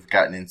probably would have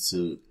gotten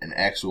into an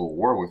actual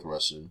war with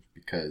Russia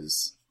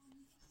because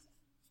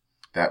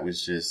that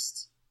was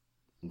just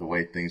the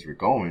way things were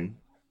going.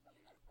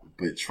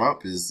 But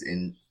Trump is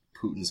in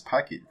Putin's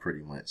pocket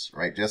pretty much,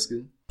 right,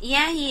 Jessica?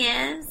 Yeah, he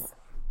is.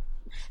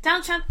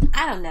 Donald Trump,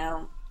 I don't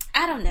know.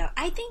 I don't know.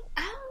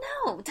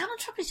 Donald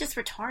Trump is just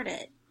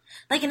retarded.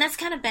 And that's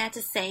kind of bad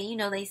to say.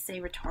 They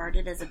say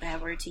retarded is a bad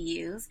word to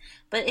use.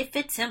 But it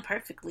fits him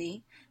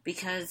perfectly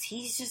because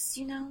he's just,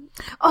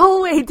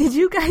 Oh, wait. Did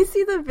you guys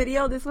see the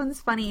video? This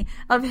one's funny.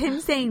 Of him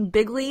saying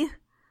bigly?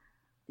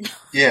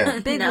 Yeah.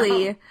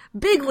 Bigly. No.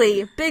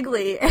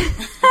 Bigly.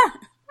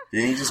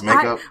 Didn't he just make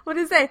up? What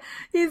did he say?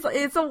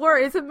 It's a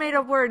word. It's a made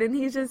up word, and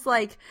he's just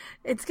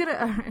it's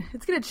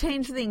gonna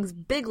change things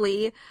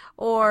bigly,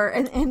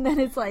 and then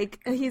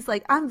he's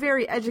I'm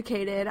very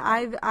educated.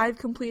 I've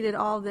completed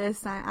all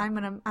this.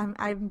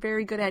 I'm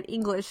very good at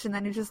English, and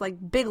then it's just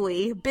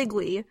bigly,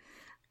 bigly,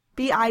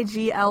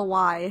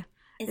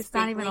 It's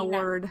not even a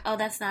word. Oh,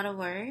 that's not a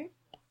word.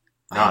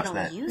 No, I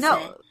don't use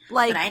it.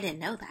 But I didn't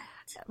know that.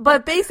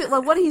 But basically,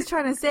 what he's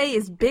trying to say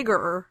is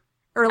bigger.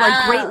 Or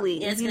greatly,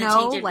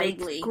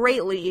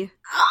 greatly,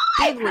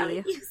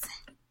 bigly.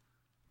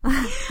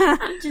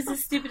 I'm just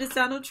as stupid as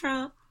Donald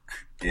Trump.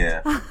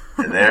 Yeah,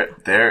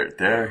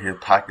 their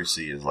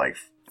hypocrisy is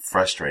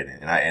frustrating,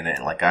 and I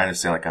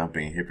understand I'm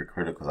being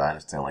hypocritical because I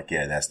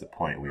understand that's the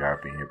point, we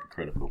are being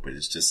hypocritical, but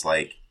it's just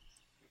they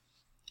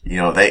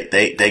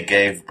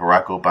gave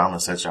Barack Obama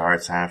such a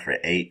hard time for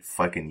 8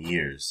 fucking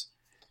years,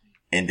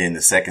 and then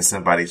the second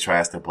somebody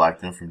tries to block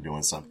them from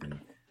doing something,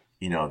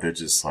 they're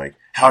just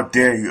how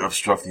dare you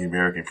obstruct the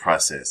American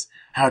process?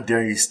 How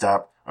dare you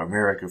stop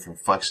America from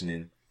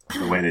functioning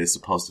the way that it's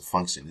supposed to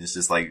function? It's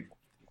just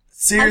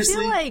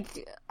seriously?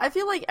 I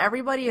feel like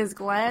everybody is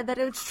glad that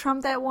it's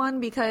Trump that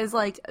won because,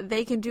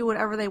 they can do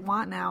whatever they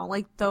want now.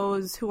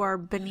 Those who are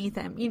beneath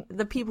him.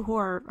 The people who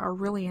are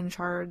really in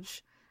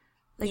charge.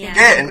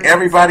 And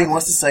everybody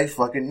wants to say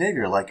fucking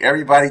nigger.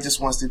 Everybody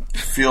just wants to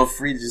feel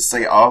free to just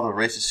say all the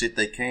racist shit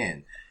they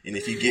can. And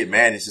if you get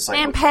mad, it's just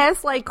and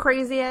pass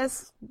crazy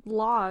ass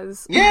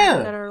laws.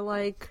 Yeah. That are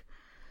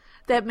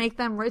that make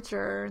them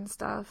richer and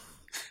stuff.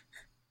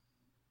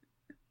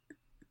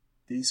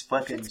 these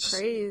fucking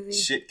crazy.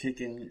 shit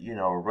kicking,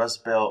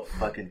 Rust Belt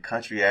fucking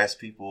country ass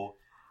people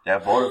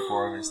that voted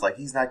for him. It's like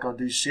he's not gonna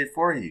do shit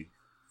for you,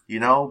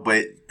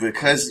 But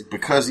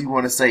because you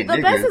want to say the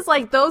nigger, best is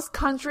like those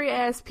country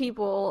ass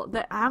people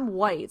that I'm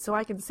white, so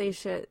I can say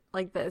shit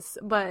like this,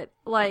 but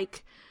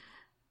like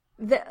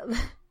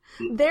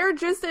they're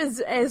just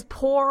as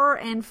poor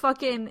and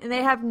fucking, and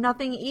they have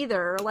nothing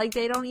either. Like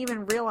they don't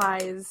even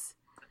realize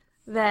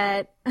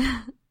that.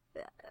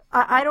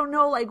 I don't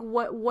know, like,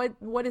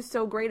 what is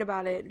so great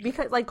about it?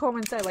 Because, like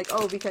Coleman said, like,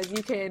 because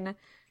you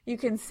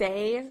can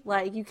say,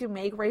 like, you can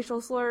make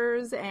racial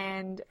slurs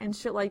and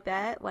shit like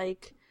that.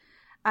 Like,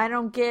 I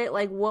don't get,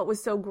 like, what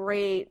was so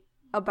great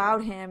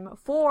about him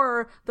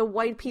for the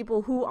white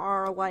people who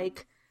are,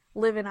 like,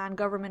 living on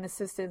government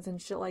assistance and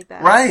shit like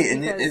that. Right,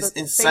 and it's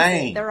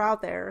insane. They're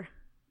out there.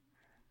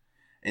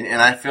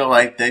 And I feel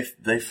like they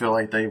feel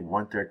like they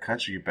want their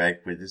country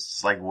back, but it's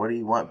just like, what do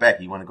you want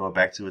back? You want to go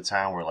back to a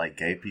time where like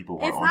gay people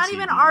were on TV? It's not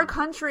even our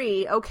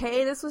country,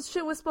 okay? This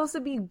shit was supposed to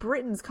be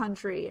Britain's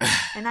country,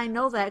 and I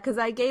know that because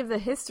I gave the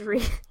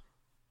history.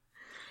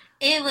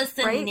 It was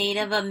the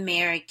Native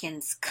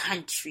Americans'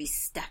 country,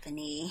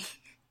 Stephanie.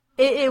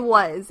 It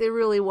was. It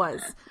really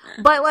was.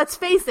 But let's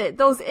face it,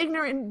 those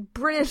ignorant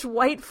British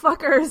white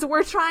fuckers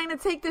were trying to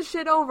take this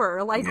shit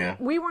over. Like,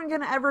 we weren't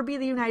going to ever be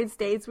the United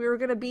States. We were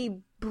going to be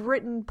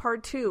Britain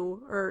Part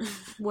 2, or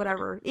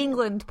whatever.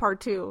 England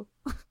Part 2.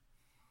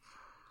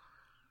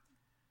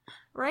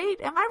 Right?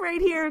 Am I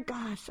right here?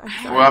 Gosh, I'm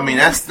sorry. Well, I mean,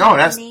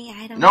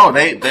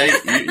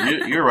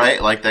 you're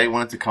right. Like, they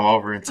wanted to come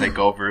over and take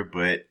over,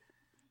 but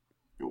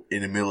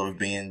in the middle of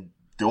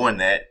doing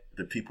that,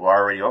 the people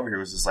already over here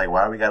was just like,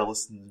 why do we gotta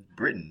listen to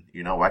Britain?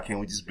 Why can't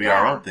we just be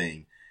our own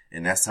thing?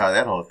 And that's how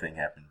that whole thing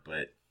happened.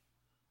 But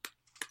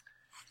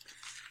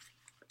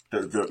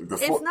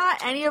it's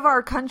not any of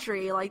our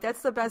country. Like,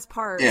 that's the best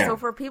part. Yeah. So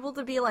for people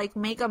to be like,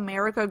 make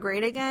America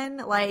great again,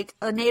 like,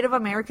 a Native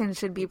American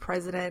should be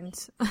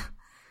president.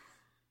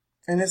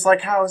 And it's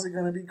like, how is it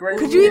going to be great?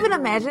 Could you even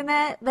imagine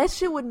that? That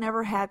shit would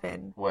never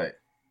happen. What?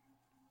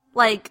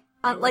 Like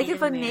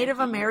if a Native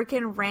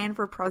American ran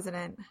for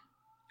president.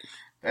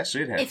 That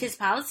should happen. If his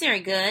policies are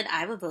good,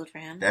 I would vote for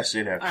him. That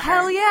should happen.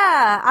 Hell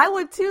yeah, I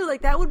would too.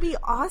 Like, that would be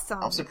awesome.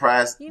 I'm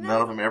surprised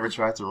none of them ever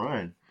tried to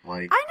run.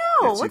 Like, I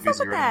know. They're too What's busy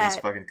up with running that?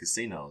 these fucking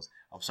casinos.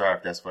 I'm sorry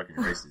if that's fucking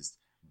racist,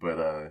 but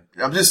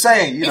I'm just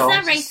saying, It's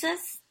not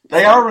racist.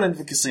 They are running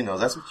the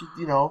casinos. That's what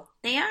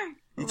They are.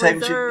 You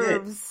take what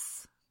you get.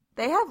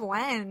 They have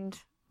land.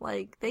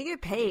 Like, they get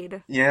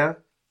paid. Yeah.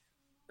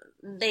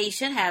 They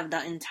should have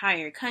the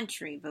entire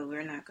country, but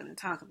we're not going to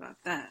talk about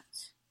that.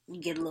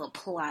 You get a little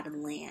plot of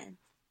land.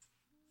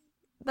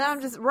 But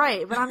I'm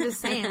just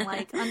saying,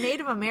 like, a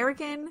Native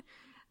American,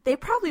 they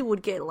probably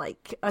would get,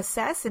 like,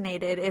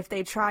 assassinated if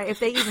they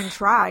even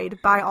tried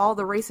by all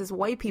the racist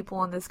white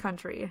people in this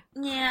country.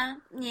 Yeah.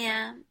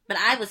 But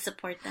I would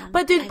support them.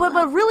 But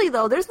really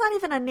though, there's not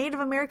even a Native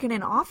American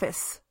in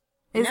office.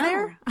 Is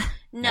there?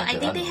 No, I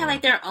think they have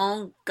like their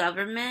own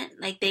government.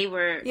 Like they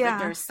were like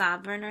they're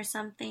sovereign or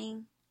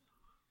something.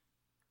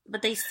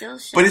 But they still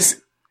should. But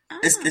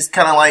it's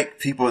kind of like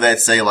people that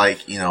say,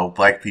 like,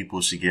 black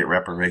people should get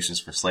reparations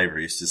for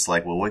slavery. It's just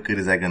like, well, what good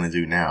is that going to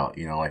do now?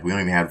 Like, we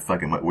don't even have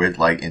we're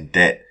like in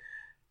debt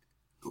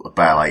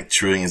by like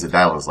trillions of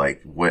dollars.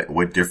 Like,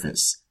 what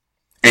difference?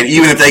 And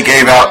even if they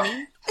gave out,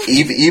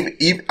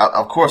 even,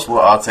 of course we'll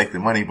all take the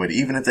money, but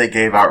even if they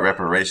gave out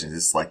reparations,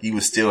 it's like you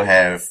would still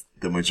have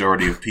the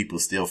majority of people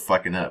still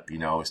fucking up,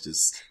 it's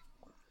just,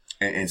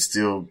 and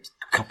still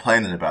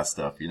complaining about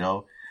stuff,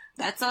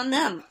 That's on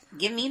them.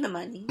 Give me the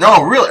money.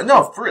 No, really,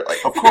 no, for real.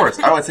 Like, of course,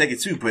 I would take it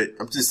too, but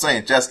I'm just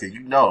saying, Jessica,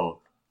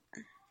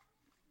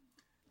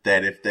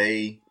 that if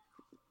they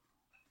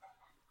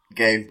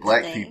gave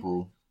black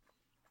people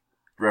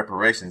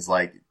reparations,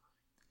 like,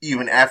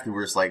 even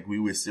afterwards, like, we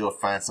would still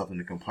find something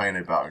to complain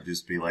about or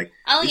just be like,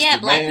 oh yeah,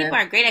 black people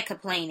are great at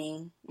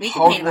complaining. We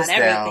complain about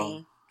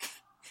everything.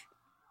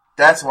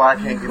 That's why I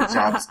can't get a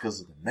job, is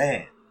because of the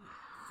man.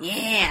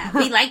 Yeah,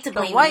 we like to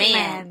blame the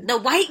man. The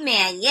white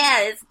man,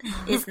 yeah.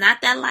 It's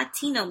not that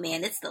Latino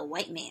man. It's the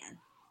white man.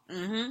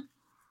 Mm-hmm.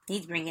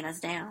 He's bringing us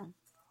down.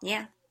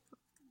 Yeah.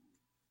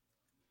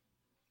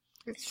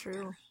 It's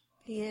true.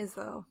 He is,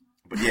 though.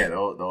 But yeah,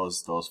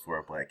 those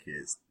 4 black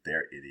kids,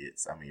 they're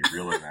idiots. I mean,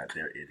 real or not,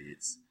 they're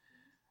idiots.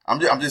 I'm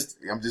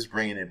just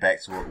bringing it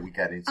back to what we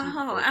got into.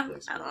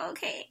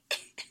 Okay.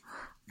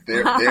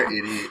 They're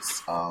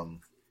idiots.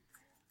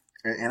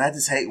 And I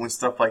just hate when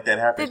stuff like that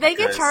happens. Did they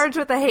get charged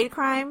with a hate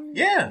crime?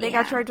 Yeah. They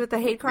got charged with a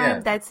hate crime? Yeah.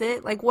 That's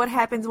it? Like, what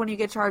happens when you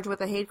get charged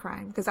with a hate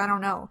crime? Because I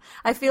don't know.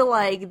 I feel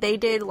like they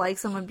did, like,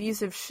 some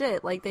abusive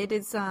shit. Like, they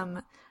did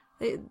some...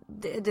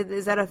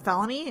 Is that a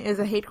felony? Is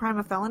a hate crime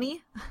a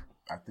felony?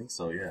 I think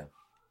so, yeah.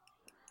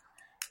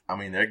 I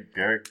mean,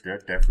 they're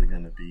definitely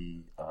going to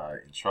be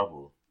in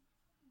trouble.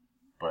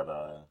 But,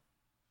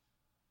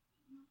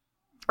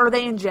 Are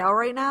they in jail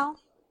right now?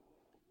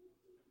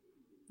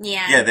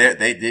 Yeah. Yeah,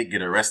 they did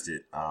get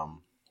arrested.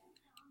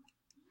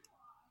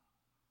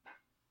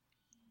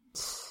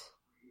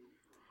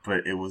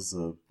 But it was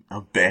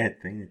a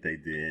bad thing that they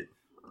did.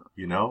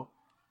 you know?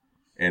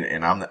 And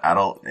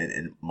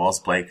and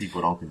most black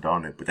people don't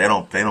condone it, but they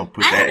don't put that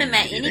in. I haven't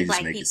met any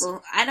black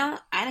people. I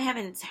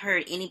haven't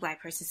heard any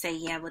black person say,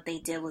 yeah, what they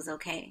did was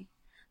okay.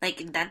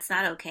 Like, that's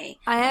not okay.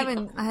 I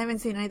haven't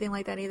seen anything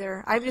like that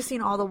either. I've just seen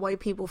all the white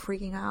people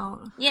freaking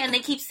out. Yeah, and they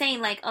keep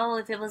saying, like, oh,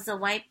 if it was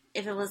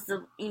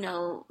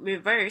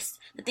reversed,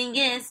 the thing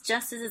is,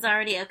 justice is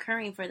already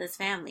occurring for this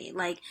family.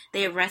 Like,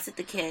 they arrested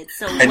the kids.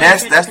 So and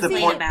that's the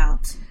point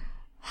about.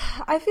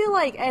 I feel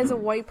like as a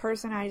white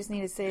person, I just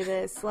need to say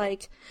this.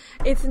 Like,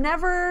 it's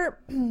never...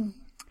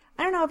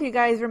 I don't know if you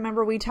guys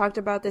remember, we talked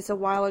about this a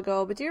while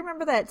ago, but do you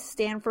remember that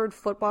Stanford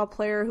football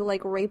player who,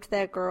 like, raped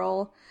that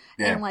girl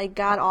and, like,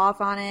 got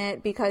off on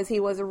it because he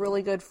was a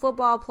really good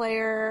football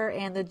player,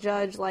 and the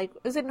judge, like,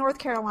 was it North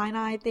Carolina,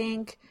 I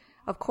think?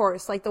 Of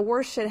course. Like, the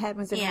worst shit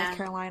happens in North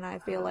Carolina, I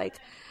feel like.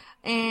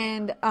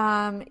 And,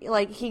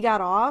 like, he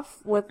got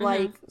off with,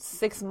 like,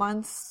 6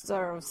 months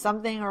or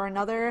something or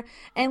another.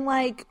 And,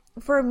 like,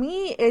 for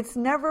me, it's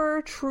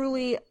never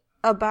truly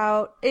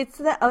about, it's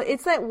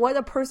that what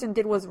a person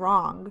did was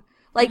wrong.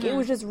 Like, it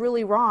was just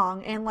really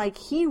wrong. And, like,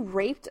 he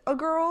raped a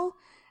girl,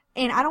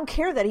 and I don't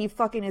care that he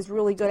fucking is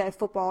really good at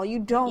football. You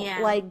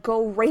don't, like,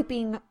 go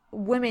raping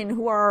women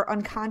who are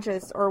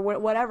unconscious or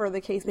whatever the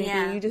case may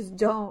be. You just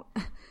don't.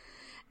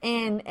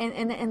 And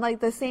like,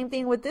 the same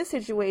thing with this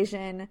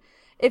situation.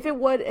 If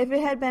it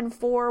had been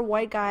 4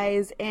 white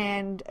guys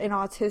and an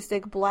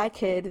autistic black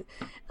kid,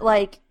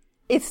 like,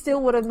 it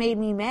still would have made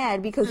me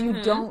mad because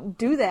you don't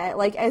do that.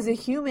 Like, as a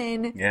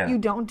human, you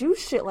don't do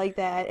shit like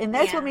that. And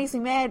that's what makes me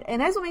mad.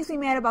 And that's what makes me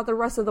mad about the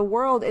rest of the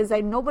world, is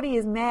that nobody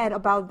is mad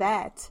about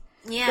that.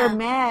 Yeah. They're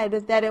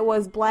mad that it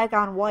was black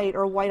on white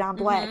or white on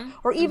black.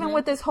 Or even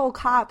with this whole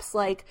cops,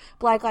 like,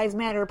 Black Lives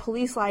Matter,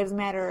 Police Lives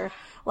Matter,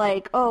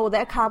 like, oh,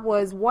 that cop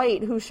was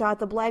white who shot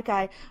the black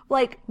guy.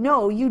 Like,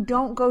 no, you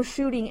don't go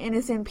shooting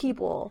innocent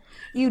people.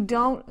 You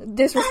don't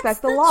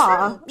disrespect the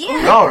law.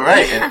 Yeah. No,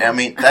 right. And I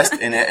mean, that's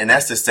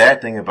the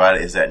sad thing about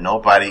it, is that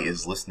nobody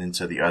is listening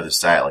to the other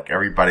side. Like,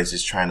 everybody's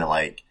just trying to,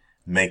 like,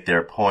 make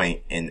their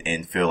point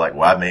and feel like,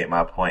 well, I made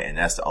my point and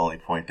that's the only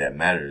point that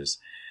matters.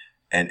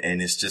 And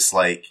it's just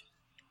like,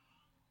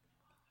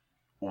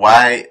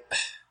 why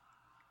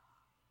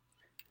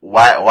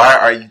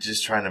are you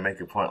just trying to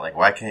make a point? Like,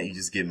 why can't you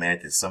just get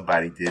mad that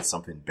somebody did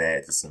something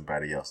bad to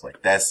somebody else?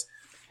 Like, that's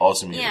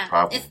ultimately the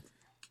problem.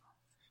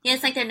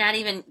 It's like they're not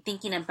even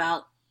thinking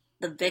about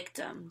the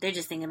victim. They're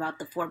just thinking about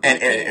the 4 black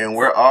kids. And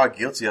we're all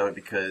guilty of it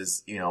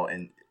because, you know,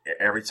 and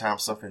every time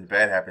something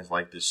bad happens,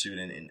 like the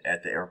shooting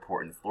at the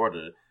airport in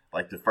Florida,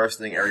 like, the first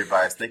thing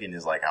everybody's thinking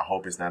is, like, I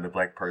hope it's not a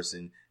black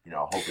person. You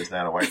know, I hope it's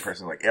not a white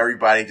person. Like,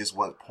 everybody just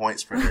wants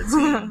points for their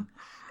team.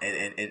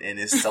 And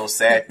it's so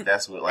sad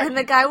that's what, like. And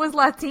the guy was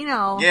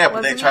Latino. Yeah,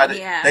 but they tried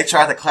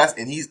to class,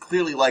 and he's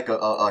clearly like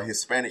a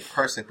Hispanic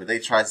person, but they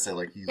tried to say,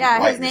 like, he's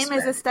white. His name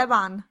is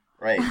Esteban.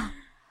 Right.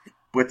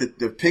 But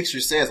the picture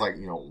says, like,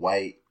 you know,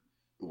 white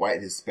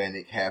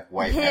Hispanic, half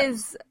white.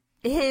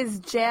 His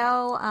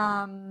jail,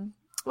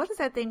 what is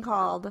that thing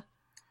called?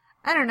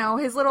 I don't know,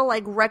 his little,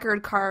 like,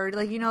 record card,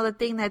 like, you know, the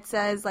thing that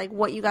says, like,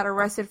 what you got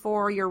arrested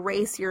for, your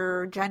race,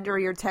 your gender,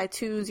 your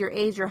tattoos, your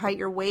age, your height,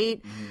 your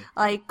weight.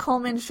 Like,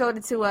 Coleman showed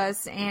it to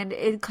us, and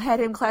it had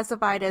him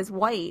classified as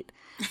white.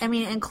 I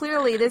mean, and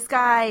clearly this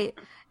guy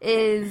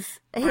his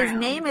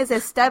name is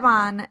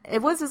Esteban.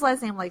 It was his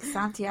last name, like,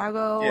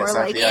 Santiago, or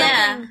like,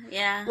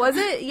 yeah. Was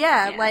it?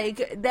 Yeah,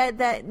 like,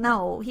 that,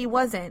 no, he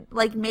wasn't.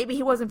 Like, maybe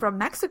he wasn't from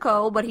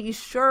Mexico, but he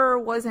sure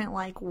wasn't,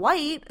 like,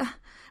 white.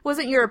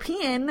 Wasn't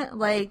European,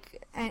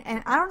 like,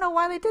 and I don't know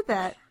why they did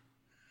that.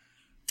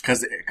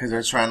 Cause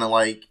they're trying to,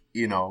 like,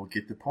 you know,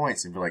 get the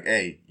points and be like,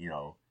 hey, you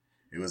know,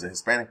 it was a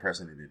Hispanic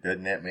person.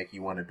 Doesn't that make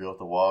you want to build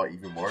the wall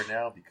even more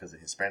now because a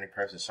Hispanic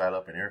person shot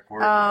up an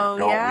airport? Oh,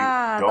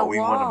 Don't we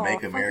want to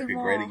make America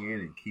great again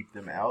and keep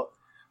them out?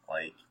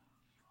 Like,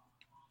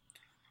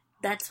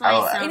 that's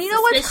why. And you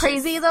know what's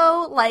crazy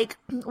though? Like,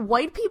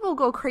 white people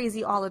go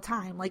crazy all the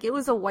time. Like, it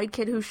was a white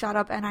kid who shot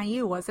up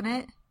NIU, wasn't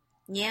it?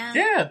 Yeah.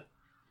 Yeah.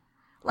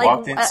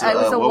 Like, it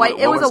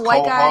was a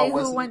white guy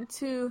who went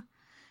to.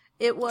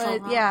 It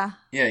was yeah.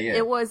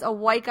 It was a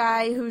white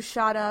guy who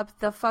shot up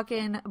the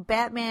fucking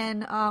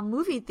Batman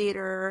movie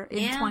theater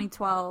in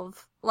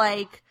 2012.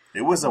 Like,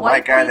 it was a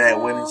white guy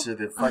that went into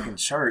the fucking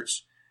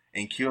church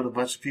and killed a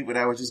bunch of people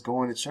that were just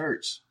going to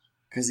church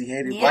because he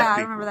hated black people. Yeah,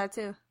 I remember that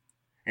too.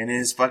 And in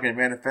his fucking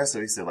manifesto,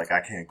 he said, like,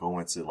 I can't go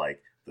into,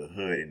 like, the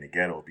hood and the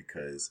ghetto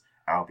because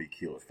I'll be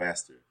killed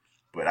faster.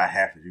 But I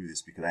have to do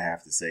this because I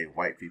have to save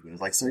white people. And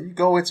it's like, so you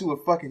go into a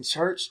fucking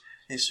church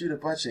and shoot a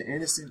bunch of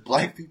innocent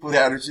black people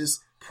that are just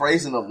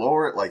praising the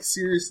Lord? Like,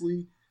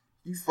 seriously?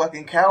 You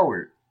fucking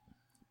coward.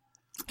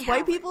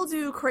 White people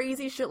do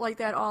crazy shit like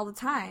that all the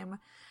time.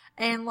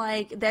 And,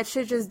 like, that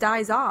shit just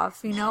dies off,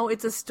 you know?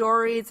 It's a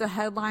story, it's a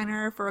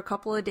headliner for a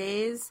couple of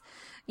days.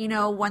 You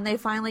know, when they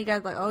finally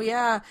got, like, oh,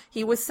 yeah,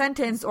 he was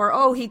sentenced, or,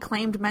 oh, he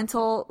claimed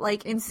mental,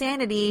 like,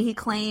 insanity, he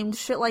claimed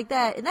shit like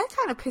that. And that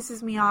kind of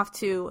pisses me off,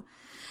 too.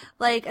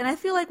 Like, and I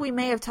feel like we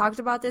may have talked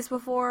about this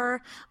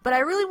before, but I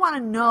really want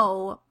to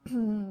know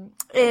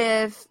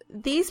if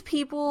these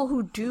people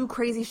who do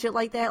crazy shit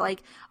like that,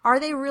 like, are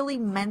they really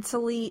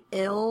mentally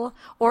ill,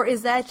 or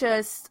is that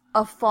just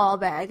a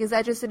fallback? Is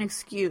that just an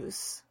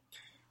excuse?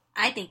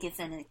 I think it's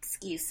an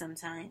excuse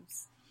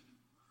sometimes.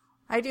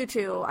 I do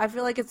too. I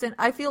feel like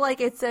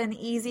it's an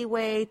easy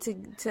way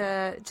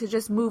to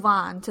just move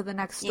on to the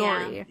next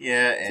story.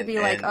 Yeah, to be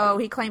like, oh,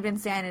 he claimed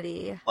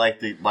insanity. Like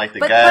the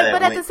guy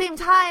but at the same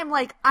time,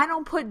 like, I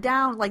don't put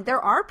down, like,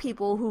 there are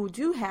people who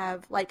do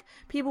have, like,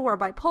 people who are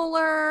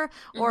bipolar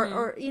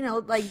or you know,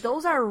 like,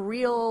 those are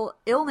real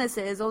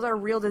illnesses, those are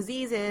real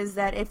diseases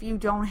that if you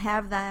don't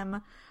have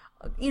them,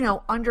 you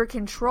know, under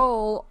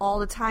control all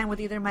the time with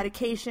either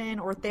medication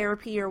or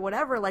therapy or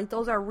whatever, like,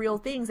 those are real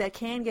things that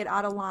can get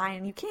out of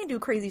line. You can't do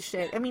crazy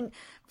shit. I mean,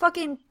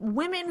 fucking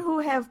women who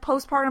have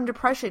postpartum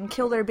depression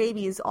kill their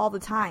babies all the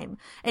time.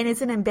 And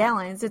it's an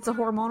imbalance. It's a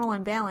hormonal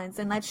imbalance,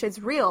 and that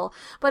shit's real.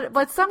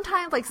 But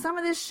sometimes, like, some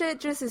of this shit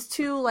just is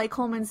too, like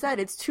Coleman said,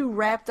 it's too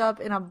wrapped up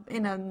in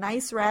a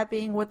nice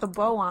wrapping with a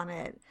bow on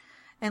it.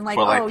 And like,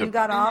 you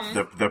got off.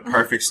 The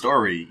perfect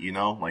story, you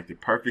know? Like, the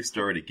perfect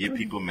story to get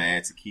people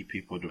mad, to keep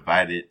people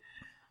divided.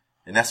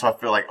 And that's why I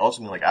feel like,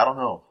 ultimately, like, I don't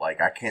know.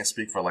 Like, I can't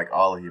speak for, like,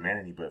 all of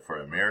humanity, but for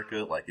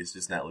America, like, it's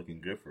just not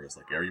looking good for us.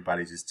 Like,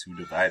 everybody's just too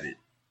divided.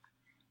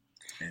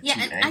 And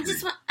angry.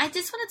 I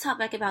just want to talk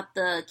back about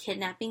the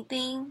kidnapping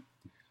thing.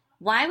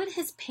 Why would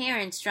his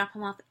parents drop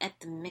him off at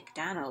the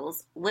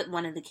McDonald's with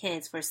one of the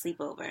kids for a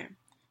sleepover?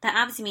 That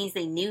obviously means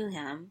they knew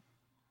him.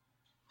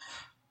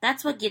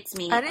 That's what gets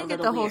me. I didn't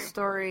get the whole weird.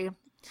 Story.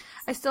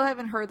 I still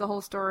haven't heard the whole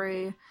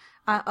story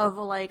of,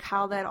 like,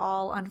 how that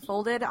all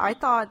unfolded. I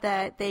thought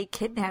that they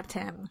kidnapped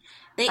him.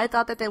 I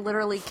thought that they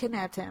literally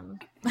kidnapped him.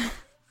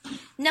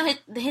 No,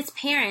 his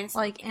parents,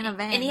 like, in a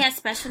van, and he has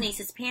special needs.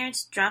 His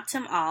parents dropped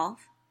him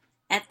off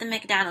at the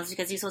McDonald's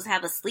because he was supposed to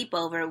have a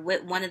sleepover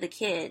with one of the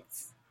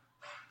kids.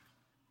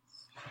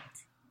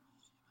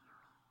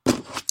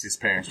 His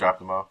parents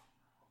dropped him off.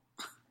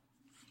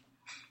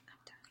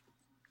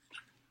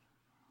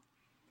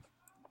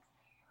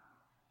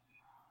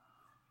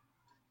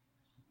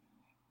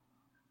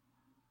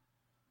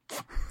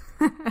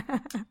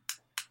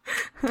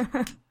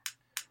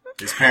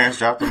 His parents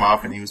dropped him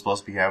off, and he was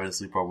supposed to be having a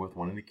sleepover with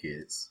one of the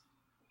kids.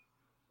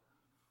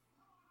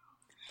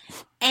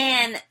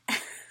 And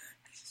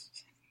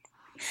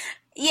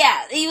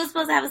yeah, he was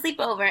supposed to have a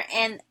sleepover.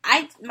 And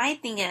my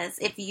thing is,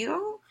 if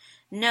you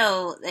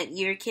know that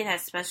your kid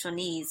has special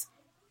needs,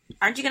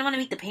 aren't you gonna want to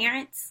meet the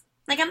parents?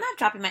 Like, I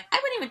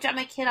wouldn't even drop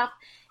my kid off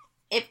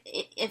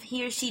if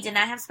he or she did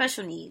not have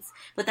special needs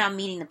without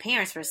meeting the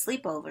parents for a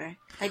sleepover.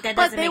 Like, that doesn't make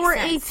sense. But they were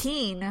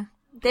 18.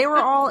 They were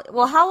all...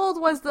 Well, how old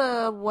was the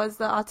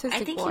autistic boy?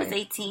 I think he was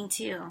 18,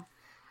 too.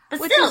 But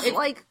which still,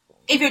 is,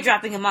 if you're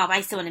dropping him off,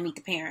 I still want to meet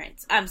the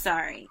parents. I'm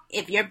sorry.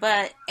 If your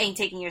butt ain't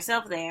taking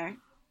yourself there,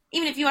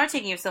 even if you are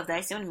taking yourself there,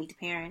 I still want to meet the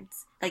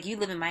parents. Like, you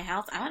live in my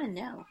house, I want to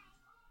know.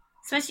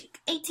 Especially,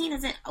 18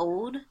 isn't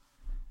old.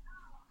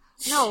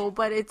 No,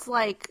 but it's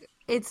like...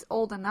 It's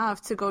old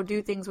enough to go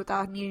do things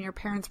without needing your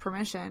parents'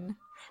 permission.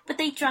 But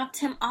they dropped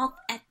him off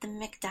at the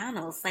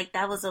McDonald's. Like,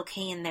 that was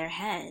okay in their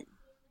head.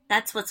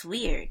 That's what's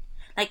weird.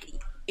 Like,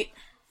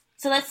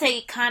 so let's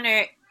say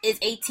Connor is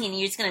 18 and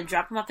you're just going to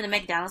drop him off at the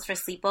McDonald's for a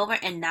sleepover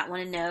and not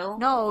want to know?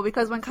 No,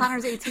 because when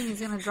Connor's 18, he's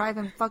going to drive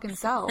him fucking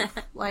self.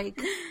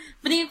 Like,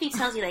 but even if he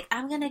tells you, like,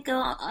 I'm going to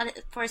go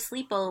for a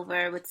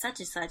sleepover with such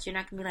and such, you're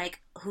not going to be like,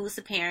 who's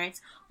the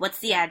parents? What's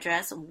the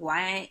address?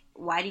 Why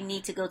do you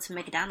need to go to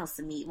McDonald's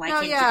to meet? Why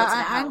can't you go to the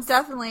house? I'm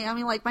definitely, I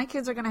mean, like, my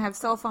kids are going to have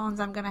cell phones.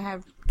 I'm going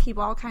to keep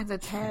all kinds of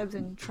tabs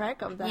and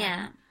track of them.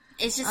 Yeah.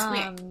 It's just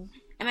weird.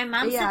 And my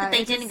mom said that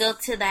they didn't go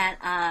to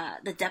that,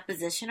 the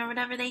deposition or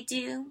whatever they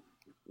do.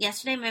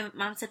 Yesterday, my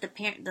mom said the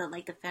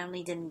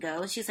family didn't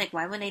go. She was like,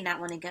 why would they not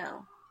want to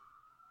go?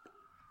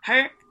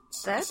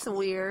 That's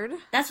weird.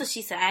 That's what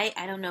she said.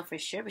 I don't know for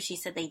sure, but she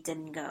said they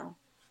didn't go.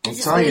 I'm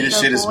telling you,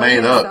 this shit is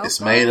made up. It's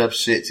made up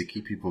shit to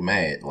keep people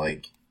mad.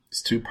 Like,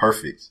 it's too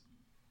perfect.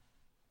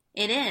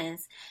 It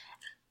is.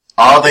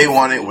 All they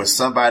wanted was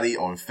somebody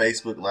on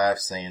Facebook Live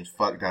saying,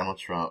 fuck Donald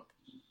Trump.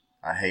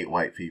 I hate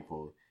white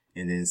people.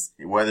 And then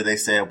whether they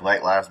say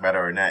Black Lives Matter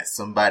or not,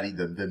 somebody,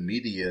 the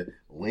media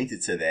linked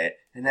it to that,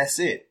 and that's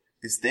it.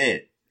 It's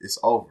dead. It's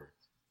over.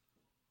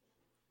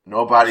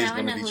 Nobody's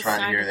going to be trying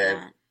to hear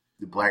that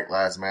the Black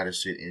Lives Matter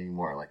shit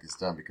anymore. Like, it's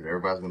done, because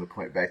everybody's going to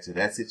point back to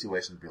that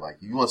situation and be like,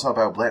 you want to talk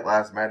about Black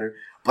Lives Matter?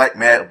 Black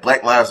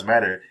Lives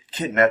Matter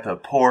kidnapped a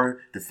poor,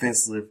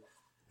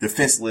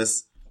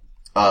 defenseless,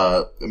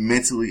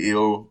 mentally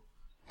ill,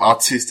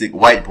 autistic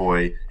white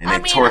boy, and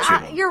they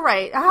tortured him. You're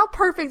right. How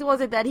perfect was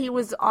it that he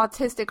was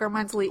autistic or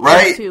mentally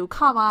ill too?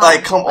 Come on.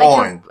 Like, come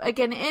on. Like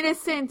an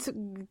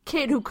innocent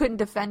kid who couldn't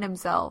defend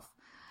himself.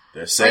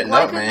 They're setting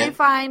why up, man. Why couldn't they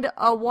find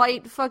a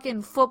white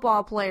fucking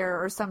football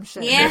player or some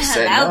shit? Yeah,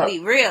 that would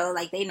be real.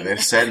 Like, they're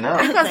setting up.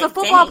 Because the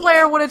football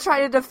player would have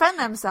tried to defend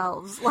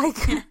themselves. Like,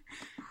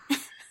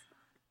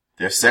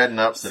 they're setting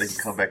up so they can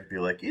come back and be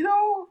like,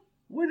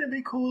 wouldn't it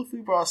be cool if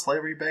we brought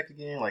slavery back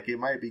again? Like, it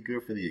might be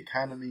good for the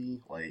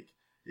economy. Like,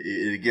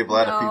 it'd give a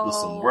lot of people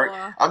some work.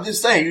 I'm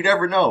just saying, you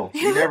never know.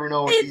 You never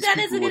know if these that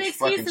people is a good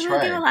excuse.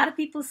 We'll give a lot of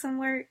people some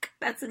work.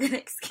 That's a good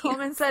excuse.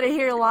 Coleman said it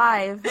here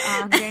live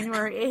on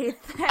January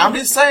 8th. I'm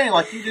just saying,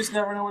 like, you just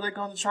never know what they're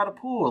going to try to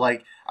pull.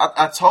 Like,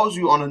 I told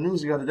you on the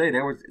news the other day,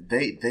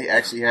 they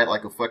actually had,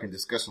 like, a fucking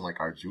discussion, like,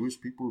 are Jewish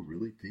people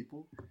really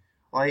people?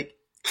 Like,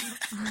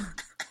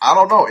 I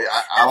don't know.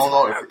 I don't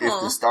know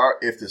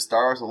if the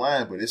stars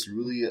align, but it's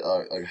really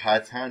a high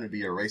time to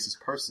be a racist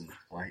person.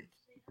 Like,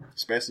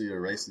 especially a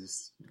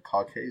racist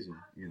Caucasian,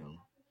 you know.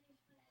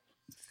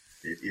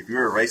 If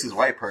you're a racist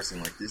white person,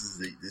 like, this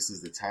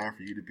is the time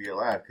for you to be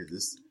alive, because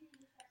this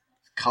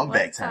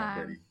comeback time,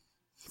 buddy.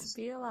 To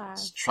be alive.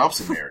 It's Trump's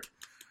America.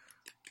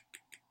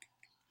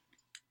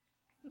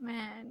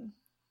 Man.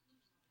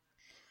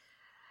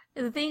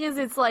 The thing is,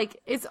 it's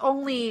like,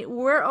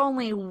 we're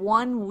only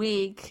 1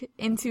 week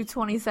into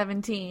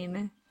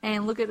 2017,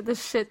 and look at the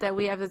shit that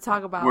we have to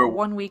talk about. We're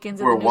 1 week into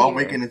the new year. We're 1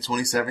 week into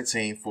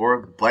 2017.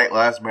 Black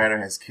Lives Matter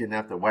has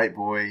kidnapped a white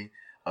boy.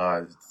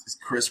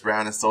 Chris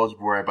Brown and Soulja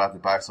Boy are about to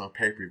buy some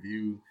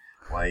pay-per-view.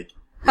 Like,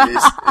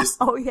 it's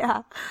oh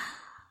yeah.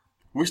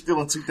 We're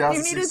still in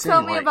 2016. You need to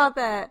tell me about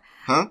that.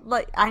 Huh?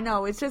 Like, I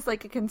know, it's just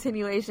like a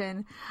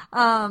continuation.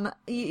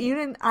 You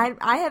didn't,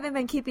 I haven't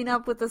been keeping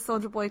up with the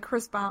Soulja Boy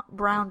Chris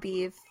Brown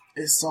beef.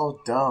 It's so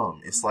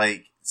dumb. It's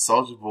like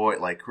Soulja Boy,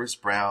 like Chris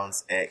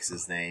Brown's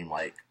ex's name,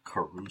 like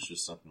Karuch or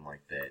something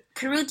like that.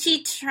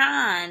 Karuchi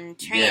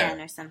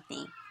Tran or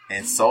something.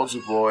 And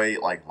Soulja Boy,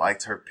 like,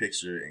 liked her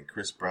picture, and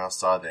Chris Brown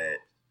saw that.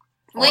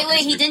 Wait,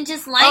 he didn't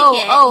just like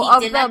it. Oh,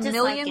 of the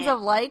millions of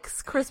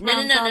likes Chris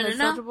Brown saw the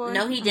Soulja Boy?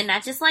 No, he did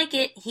not just like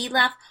it. He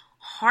left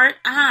heart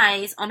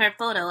eyes on her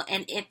photo,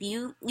 and if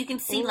you can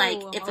see, like,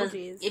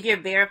 if you're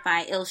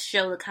verified, it'll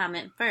show the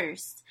comment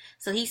first.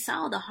 So he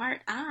saw the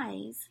heart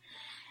eyes.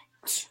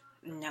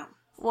 No.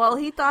 Well,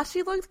 he thought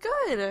she looked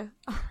good.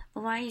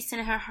 But why are you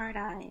sending her heart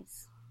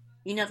eyes?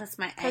 You know that's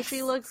my ex. Because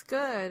she looks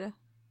good.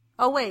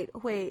 Oh, wait.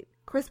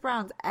 Chris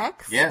Brown's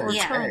ex? Yeah, or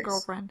his current ex.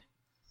 girlfriend?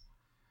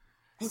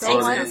 So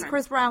why does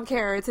Chris Brown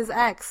care? It's his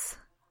ex.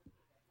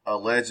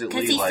 Allegedly,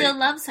 because he still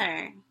loves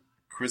her.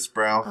 Chris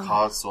Brown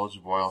called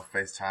Soulja Boy on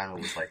FaceTime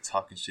and was, like,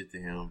 talking shit to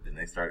him. Then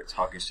they started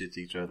talking shit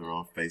to each other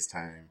on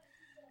FaceTime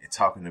and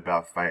talking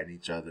about fighting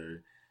each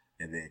other.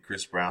 And then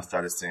Chris Brown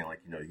started saying,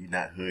 like, you know, you're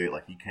not hood.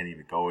 Like, you can't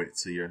even go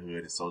to your hood.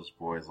 And Soulja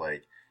Boy is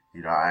like,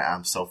 you know,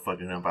 I'm so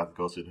fucking I'm about to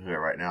go to the hood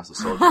right now. So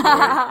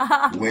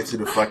Soulja Boy went to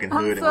the fucking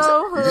hood and was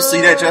like, did you see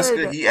that,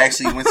 Jessica? He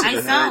actually went to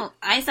the hood.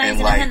 I saw him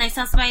to the hood and I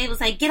saw somebody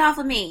was like, get off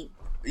of me.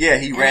 Yeah,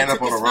 he ran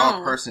up on the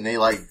wrong person. They,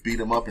 like, beat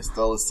him up and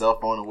stole his cell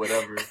phone or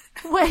whatever.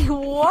 Wait,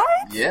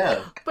 what?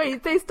 Yeah.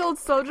 Wait, they stole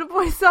Soulja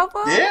Boy's cell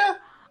phone? Yeah.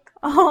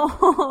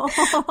 Oh.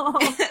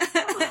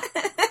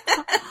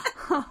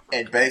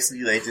 And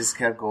basically, they just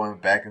kept going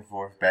back and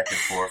forth.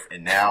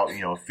 And now,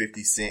 you know,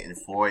 50 Cent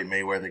and Floyd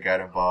Mayweather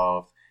got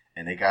involved.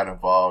 And they got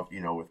involved,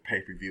 you know, with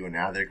pay-per-view. And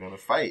now they're going to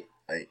fight.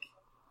 Like,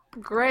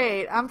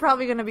 great. I'm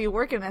probably going to be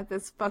working at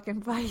this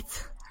fucking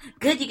fight.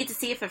 Good, you get to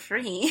see it for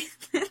free.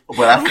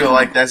 But I feel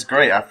like that's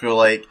great. I feel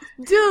like...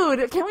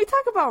 Dude, can we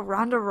talk about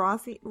Ronda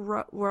Rousey?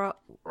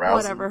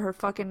 Whatever her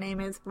fucking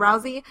name is.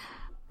 Rousey?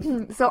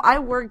 So I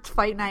worked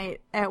fight night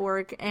at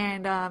work,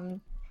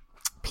 and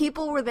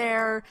people were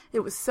there. It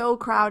was so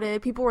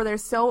crowded. People were there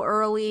so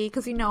early,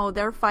 because, you know,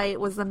 their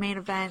fight was the main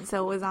event,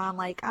 so it was on,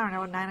 like, I don't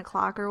know, 9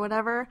 o'clock or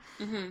whatever.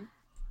 Mm-hmm.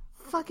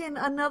 Fucking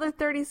another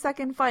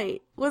 30-second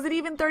fight. Was it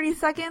even 30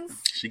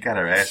 seconds? She got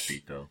her ass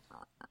beat, though.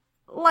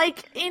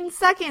 Like, in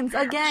seconds,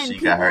 again,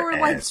 people were,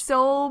 like,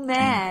 so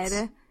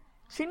mad.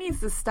 She needs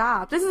to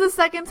stop. This is the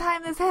second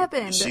time this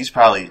happened. She's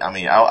probably, I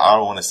mean, I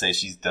don't want to say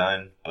she's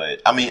done,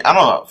 but, I mean, I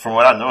don't know, from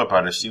what I know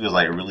about her, she was,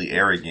 like, really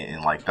arrogant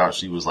and, like, thought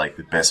she was, like,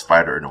 the best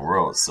fighter in the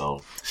world,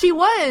 so. She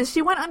was.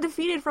 She went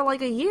undefeated for,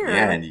 like, a year.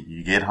 Yeah, and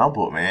you get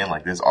humbled, man.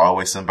 Like, there's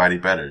always somebody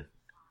better.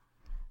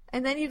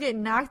 And then you get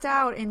knocked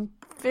out in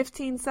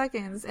 15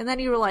 seconds, and then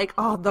you were like,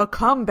 oh, the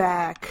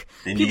comeback.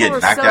 Then you get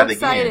knocked out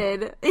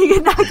again. You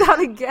get knocked out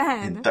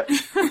again.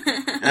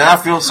 And I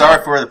feel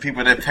sorry for the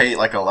people that paid,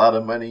 like, a lot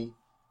of money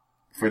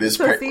for this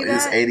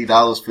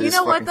 $80 for this fucking fight. You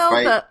know what,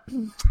 though?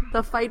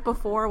 The fight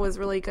before was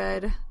really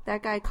good.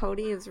 That guy,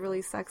 Cody, is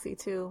really sexy,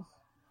 too.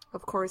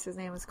 Of course, his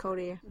name is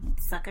Cody.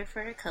 Sucker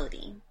for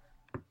Cody.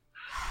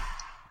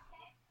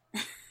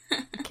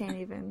 Can't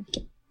even.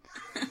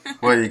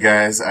 Well, you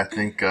guys, I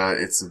think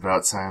it's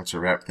about time to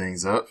wrap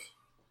things up.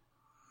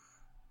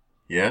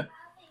 Yeah?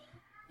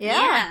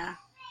 Yeah.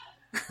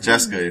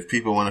 Jessica, if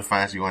people want to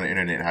find you on the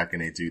internet, how can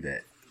they do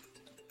that?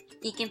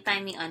 You can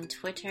find me on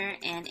Twitter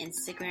and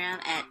Instagram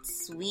at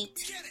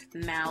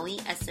SweetMaui,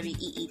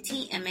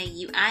 SweetMaui, and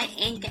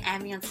you can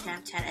add me on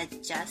Snapchat at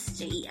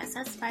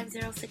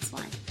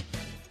JessJess5061.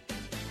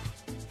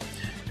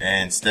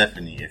 And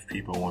Stephanie, if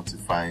people want to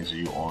find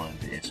you on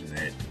the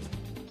internet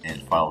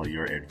and follow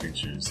your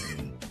adventures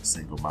in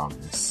single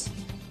mountains,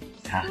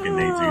 how can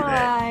they do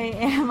that? I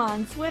am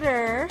on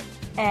Twitter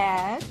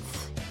at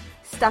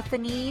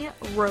Stephanie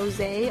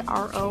Rosay,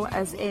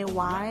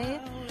 Rosay.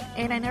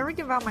 And I never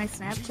give out my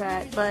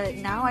Snapchat, but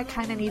now I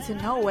kind of need to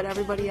know what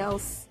everybody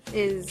else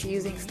is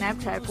using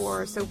Snapchat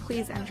for, so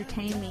please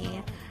entertain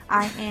me.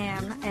 I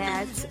am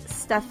at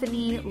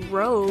Stephanie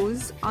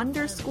Rose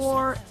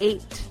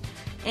 _8.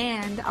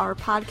 And our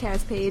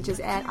podcast page is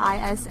at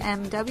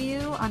ISMW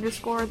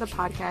 _ the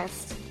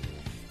podcast.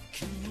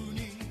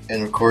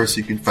 And of course,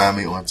 you can find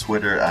me on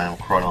Twitter. I am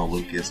Chrono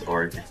Lucas,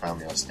 or you can find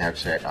me on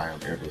Snapchat. I am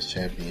Airbus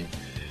Champion.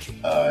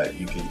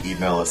 You can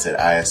email us at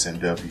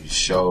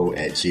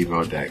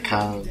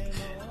ismwshow@gmail.com.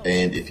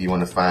 And if you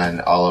want to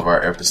find all of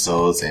our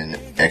episodes and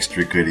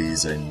extra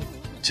goodies and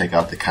check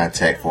out the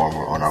contact form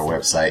on our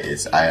website,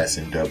 it's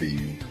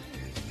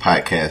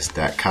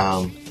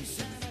ismwpodcast.com.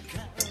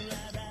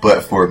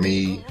 But for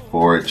me,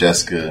 for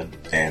Jessica,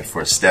 and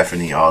for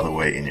Stephanie all the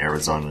way in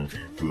Arizona,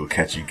 we will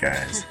catch you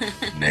guys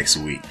next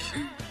week.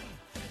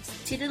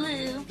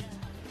 Toodaloo.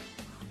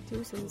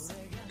 Deuces.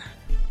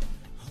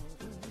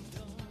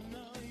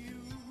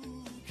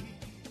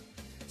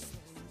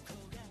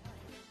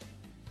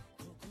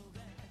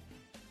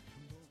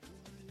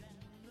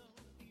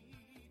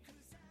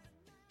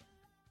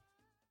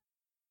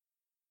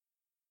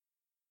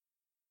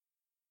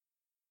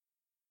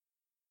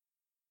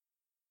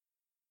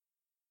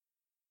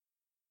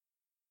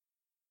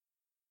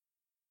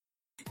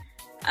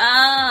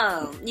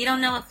 Oh, you don't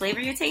know what flavor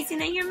you're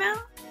tasting in your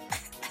mouth?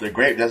 The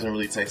grape doesn't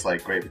really taste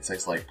like grape. It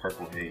tastes like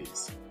purple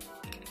haze.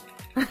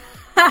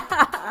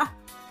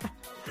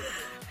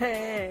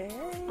 Hey.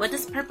 What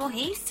does purple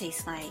haze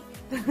taste like?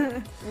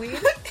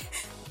 Weird.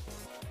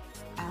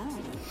 Oh.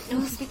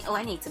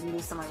 I need to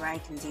move somewhere where I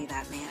can do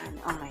that,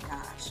 man. Oh my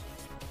gosh.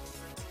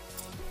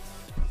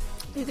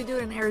 You could do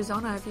it in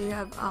Arizona if you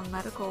have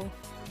medical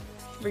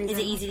reasons.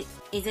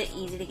 Is it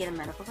easy to get a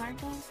medical card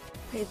though?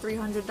 Pay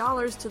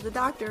 $300 to the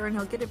doctor and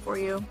he'll get it for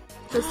you.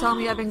 Just tell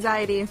him you have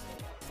anxiety.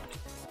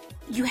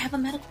 You have a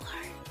medical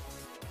card?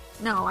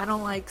 No, I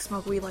don't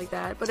smoke weed like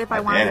that. But if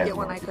I wanted to get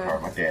one, I could.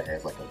 My dad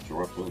has a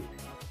drawer full of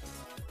weed.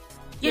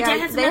 Your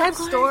dad has a they have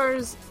medical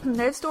stores.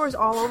 They have stores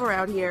all over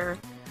out here.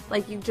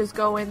 You just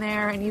go in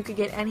there and you could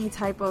get any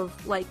type of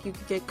you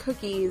could get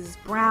cookies,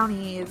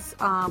 brownies,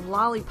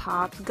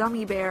 lollipops,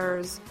 gummy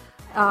bears,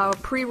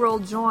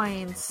 pre-rolled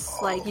joints.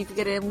 You could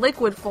get it in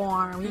liquid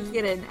form. You could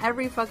get it in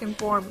every fucking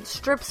form.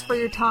 Strips for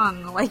your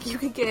tongue. You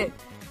could get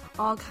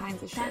all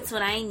kinds of shit. That's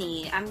what I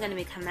need. I'm gonna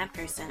become that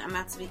person. I'm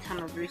about to become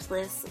a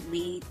ruthless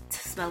weed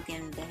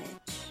smoking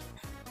bitch.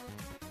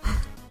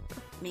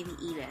 Maybe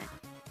eat it.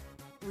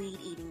 Weed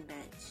eating